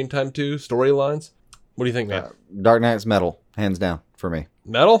more screen time to? Storylines? What do you think, man? Dark Knight's Metal, hands down for me.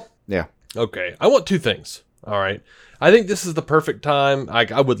 Metal? Yeah. Okay, I want two things. All right. I think this is the perfect time.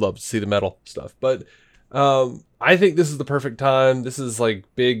 I would love to see the Metal stuff, but I think this is the perfect time. This is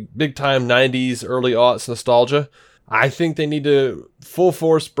big time 90s, early aughts nostalgia. I think they need to full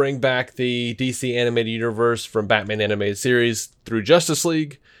force bring back the DC animated universe from Batman animated series through Justice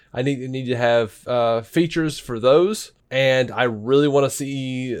League. I need to have features for those. And I really want to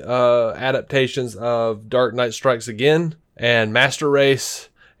see adaptations of Dark Knight Strikes Again and Master Race.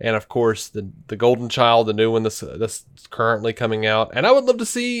 And of course, the Golden Child, the new one that's currently coming out. And I would love to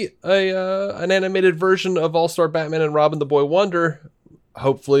see an animated version of All-Star Batman and Robin the Boy Wonder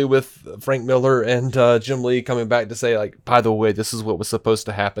hopefully with Frank Miller and Jim Lee coming back to say, like, by the way, this is what was supposed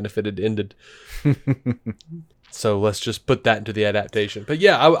to happen if it had ended. So let's just put that into the adaptation. But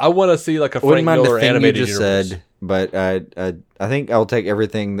yeah, I want to see like a Frank Miller animated universe. Said, but I think I'll take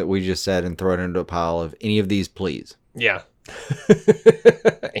everything that we just said and throw it into a pile of any of these, please. Yeah.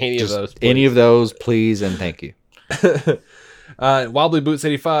 Any of those, please, and thank you. Wobbly Boots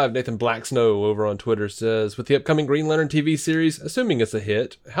 85, Nathan Blacksnow over on Twitter says, with the upcoming Green Lantern TV series, assuming it's a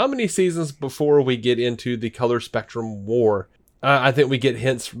hit, how many seasons before we get into the color spectrum war? I think we get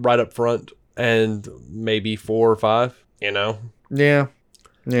hints right up front, and maybe 4 or 5, you know? Yeah.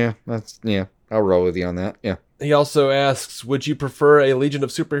 I'll roll with you on that. Yeah. He also asks, would you prefer a Legion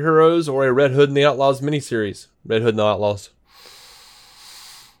of Superheroes or a Red Hood and the Outlaws miniseries? Red Hood and the Outlaws.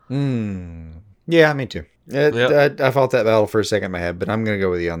 Yeah, me too. I fought that battle for a second in my head, but I'm going to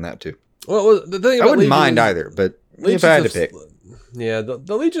go with you on that too. Well, the thing about I wouldn't mind either, but if I had to pick. Yeah,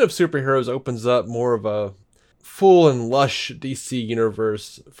 the Legion of Superheroes opens up more of a full and lush DC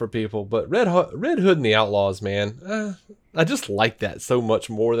universe for people, but Red Hood and the Outlaws, man, I just like that so much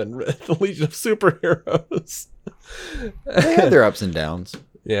more than the Legion of Superheroes. They have their ups and downs.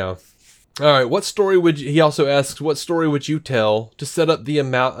 Yeah. All right. What story would you, he also asks, what story would you tell to set up the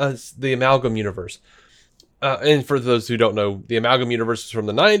Amalgam universe? And for those who don't know, the Amalgam universe is from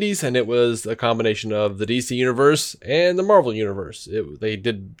the 90s, and it was a combination of the DC universe and the Marvel universe. They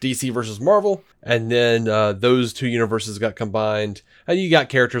did DC versus Marvel, and then those two universes got combined. And you got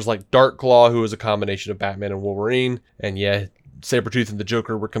characters like Darkclaw, who was a combination of Batman and Wolverine. And yeah, Sabretooth and the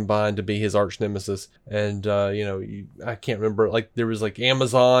Joker were combined to be his arch nemesis. And, I can't remember, like there was like the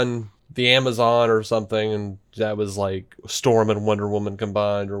Amazon or something, and that was like Storm and Wonder Woman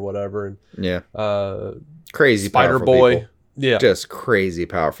combined or whatever. And, yeah. Crazy Spider-Boy. People. Yeah. Just crazy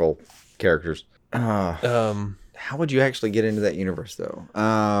powerful characters. How would you actually get into that universe though?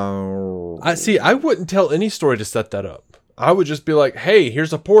 I wouldn't tell any story to set that up. I would just be like, hey,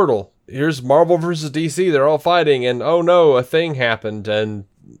 here's a portal. Here's Marvel versus DC. They're all fighting, and oh no, a thing happened, and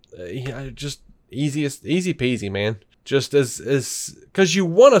just easy peasy, man. Just as because you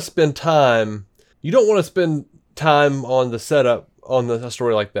want to spend time. You don't want to spend time on the setup on a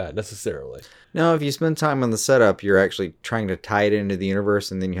story like that necessarily. No, if you spend time on the setup, you're actually trying to tie it into the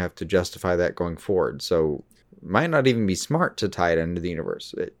universe, and then you have to justify that going forward. So it might not even be smart to tie it into the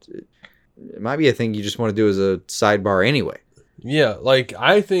universe. It might be a thing you just want to do as a sidebar anyway. Yeah, like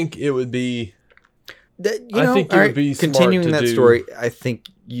I think it would be. Would be continuing smart to that story. I think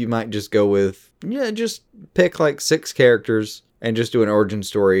you might just go with just pick like 6 characters and just do an origin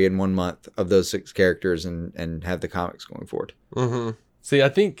story in 1 month of those 6 characters and have the comics going forward. Mm-hmm. See, I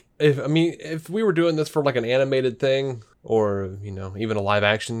think if we were doing this for like an animated thing or, even a live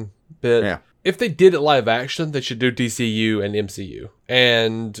action bit, if they did it live action, they should do DCU and MCU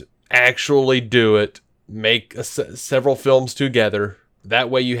and actually do it, make several films together. That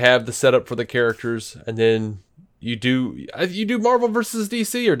way you have the setup for the characters, and then you do Marvel versus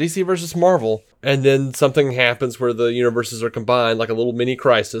DC or DC versus Marvel, and then something happens where the universes are combined, like a little mini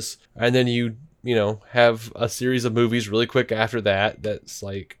crisis, and then you have a series of movies really quick after that. That's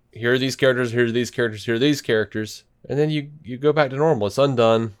like, here are these characters, here are these characters, here are these characters. And then you go back to normal. It's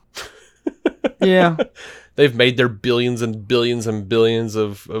undone. Yeah. They've made their billions and billions and billions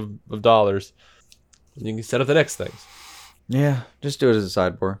of dollars. And you can set up the next things. Yeah. Just do it as a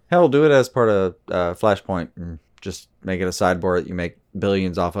sidebar. Hell, do it as part of Flashpoint and just make it a sidebar that you make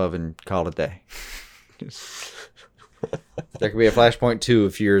billions off of and call it a day. There could be a Flashpoint 2 a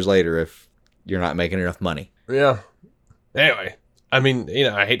few years later if you're not making enough money. Yeah. Anyway, I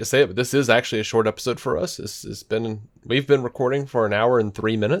hate to say it, but this is actually a short episode for us. We've been recording for 1 hour and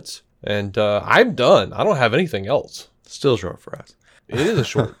 3 minutes, and I'm done. I don't have anything else. Still short for us. It is a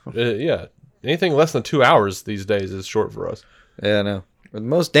short. Yeah. Anything less than 2 hours these days is short for us. Yeah, I know. We're the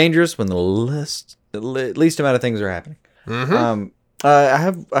most dangerous when the least amount of things are happening. Mm-hmm. I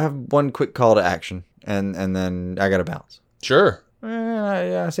have one quick call to action, and then I gotta bounce. Sure.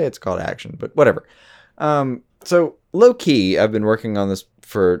 I say it's a call to action, but whatever. So low key, I've been working on this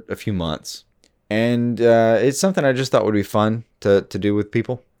for a few months, and it's something I just thought would be fun to do with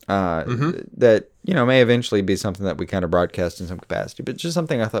people. That may eventually be something that we kind of broadcast in some capacity, but just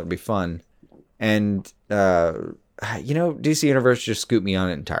something I thought would be fun. And DC Universe just scooped me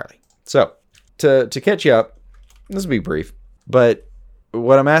on it entirely. So to catch you up, this will be brief, but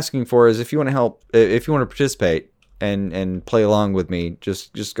what I'm asking for is if you want to help, if you want to participate and play along with me,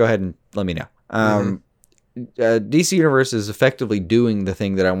 just go ahead and let me know. DC Universe is effectively doing the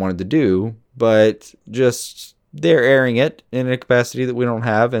thing that I wanted to do, but just they're airing it in a capacity that we don't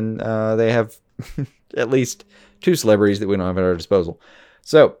have, and they have at least two celebrities that we don't have at our disposal.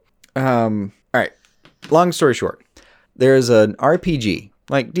 So, all right. Long story short, there's an RPG,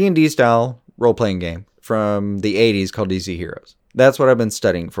 like D&D style role-playing game from the 80s called DC Heroes. That's what I've been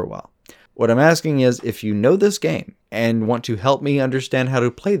studying for a while. What I'm asking is if you know this game and want to help me understand how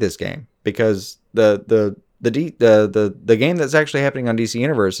to play this game, because the game that's actually happening on DC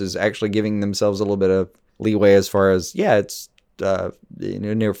Universe is actually giving themselves a little bit of leeway as far as, it's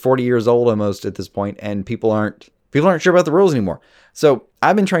near 40 years old almost at this point, and people aren't sure about the rules anymore. So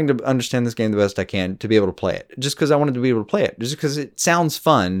I've been trying to understand this game the best I can to be able to play it, just because I wanted to be able to play it, just because it sounds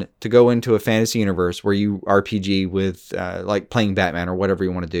fun to go into a fantasy universe where you RPG with like playing Batman or whatever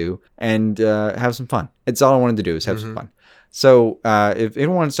you want to do and have some fun. It's all I wanted to do is have some fun. So if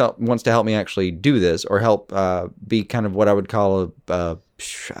anyone wants to help me actually do this or help be kind of what I would call a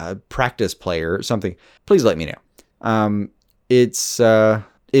practice player or something, please let me know.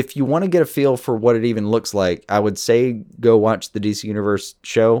 If you want to get a feel for what it even looks like, I would say go watch the DC Universe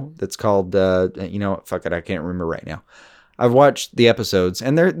show that's called, fuck it, I can't remember right now. I've watched the episodes,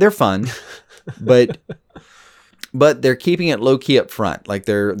 and they're fun, but they're keeping it low key up front. Like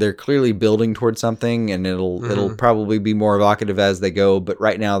they're clearly building towards something, and it'll probably be more evocative as they go. But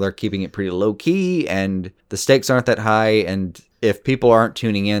right now they're keeping it pretty low key, and the stakes aren't that high. And if people aren't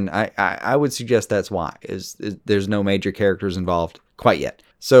tuning in, I would suggest that's why is there's no major characters involved quite yet.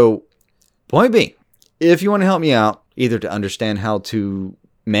 So, point being, if you want to help me out, either to understand how to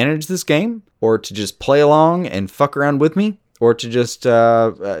manage this game, or to just play along and fuck around with me, or to just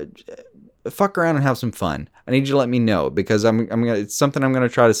fuck around and have some fun, I need you to let me know, because it's something I'm gonna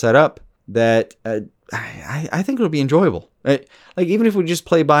try to set up that I think it'll be enjoyable. Like even if we just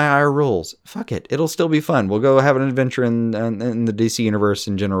play by our rules, fuck it, it'll still be fun. We'll go have an adventure in the DC universe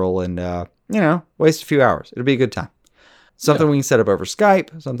in general, and waste a few hours. It'll be a good time. Something we can set up over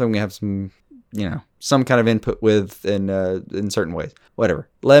Skype, something we have some kind of input with in certain ways. Whatever.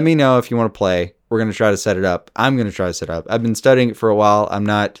 Let me know if you want to play. We're going to try to set it up. I'm going to try to set it up. I've been studying it for a while. I'm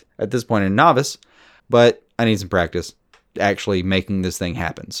not, at this point, a novice, but I need some practice actually making this thing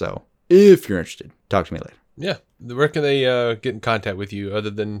happen. So if you're interested, talk to me later. Yeah. Where can they get in contact with you other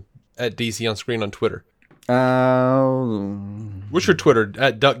than at DC on Screen on Twitter? What's your Twitter?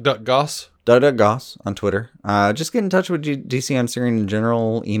 At DuckDuckGoss? DuckDuckGoss on Twitter. Just get in touch with DC on Screen in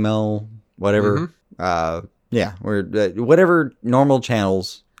general, email, whatever. We're whatever normal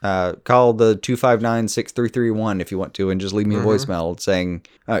channels. Call the 259-6331 if you want to, and just leave me a voicemail saying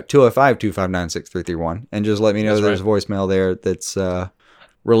 205-259-6331, and just let me know there's a voicemail there that's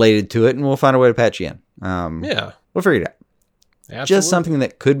related to it, and we'll find a way to patch you in. We'll figure it out. Absolutely. Just something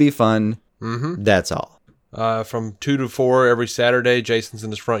that could be fun. That's all. From 2 to 4 every Saturday, Jason's in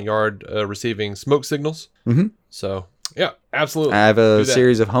his front yard receiving smoke signals. So, yeah, absolutely. I have a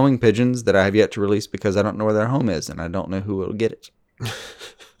series of homing pigeons that I have yet to release because I don't know where their home is, and I don't know who will get it.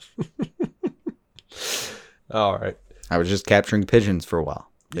 All right. I was just capturing pigeons for a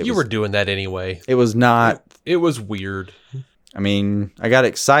while. You were doing that anyway. It was not. It was weird. I mean, I got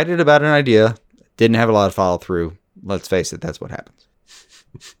excited about an idea. Didn't have a lot of follow through. Let's face it, that's what happens.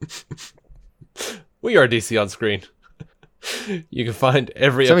 We are DC on Screen. You can find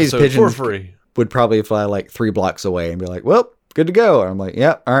every episode for free. Would probably fly like 3 blocks away and be like, well, good to go. And I'm like,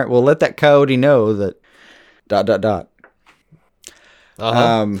 yeah, all right, well, let that coyote know that ...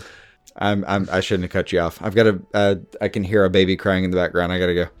 I shouldn't have cut you off. I've got I can hear a baby crying in the background. I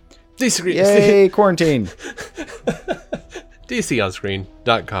gotta go. Yay, quarantine.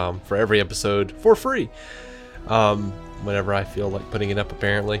 DConscreen.com for every episode for free. Whenever I feel like putting it up,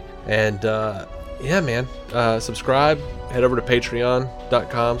 apparently. And yeah, man, subscribe. Head over to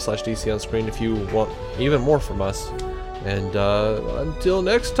patreon.com/DConscreen if you want even more from us. And until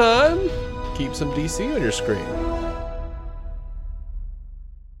next time, keep some DC on your screen.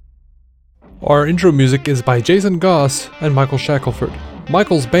 Our intro music is by Jason Goss and Michael Shackelford.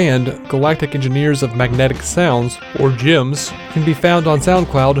 Michael's band, Galactic Engineers of Magnetic Sounds, or GEMS, can be found on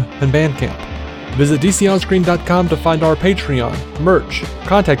SoundCloud and Bandcamp. Visit DCOnScreen.com to find our Patreon, merch,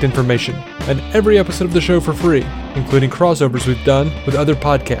 contact information, and every episode of the show for free, including crossovers we've done with other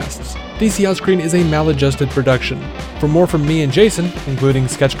podcasts. DC On Screen is a maladjusted production. For more from me and Jason, including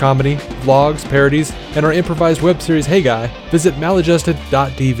sketch comedy, vlogs, parodies, and our improvised web series Hey Guy, visit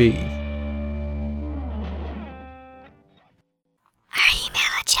maladjusted.tv.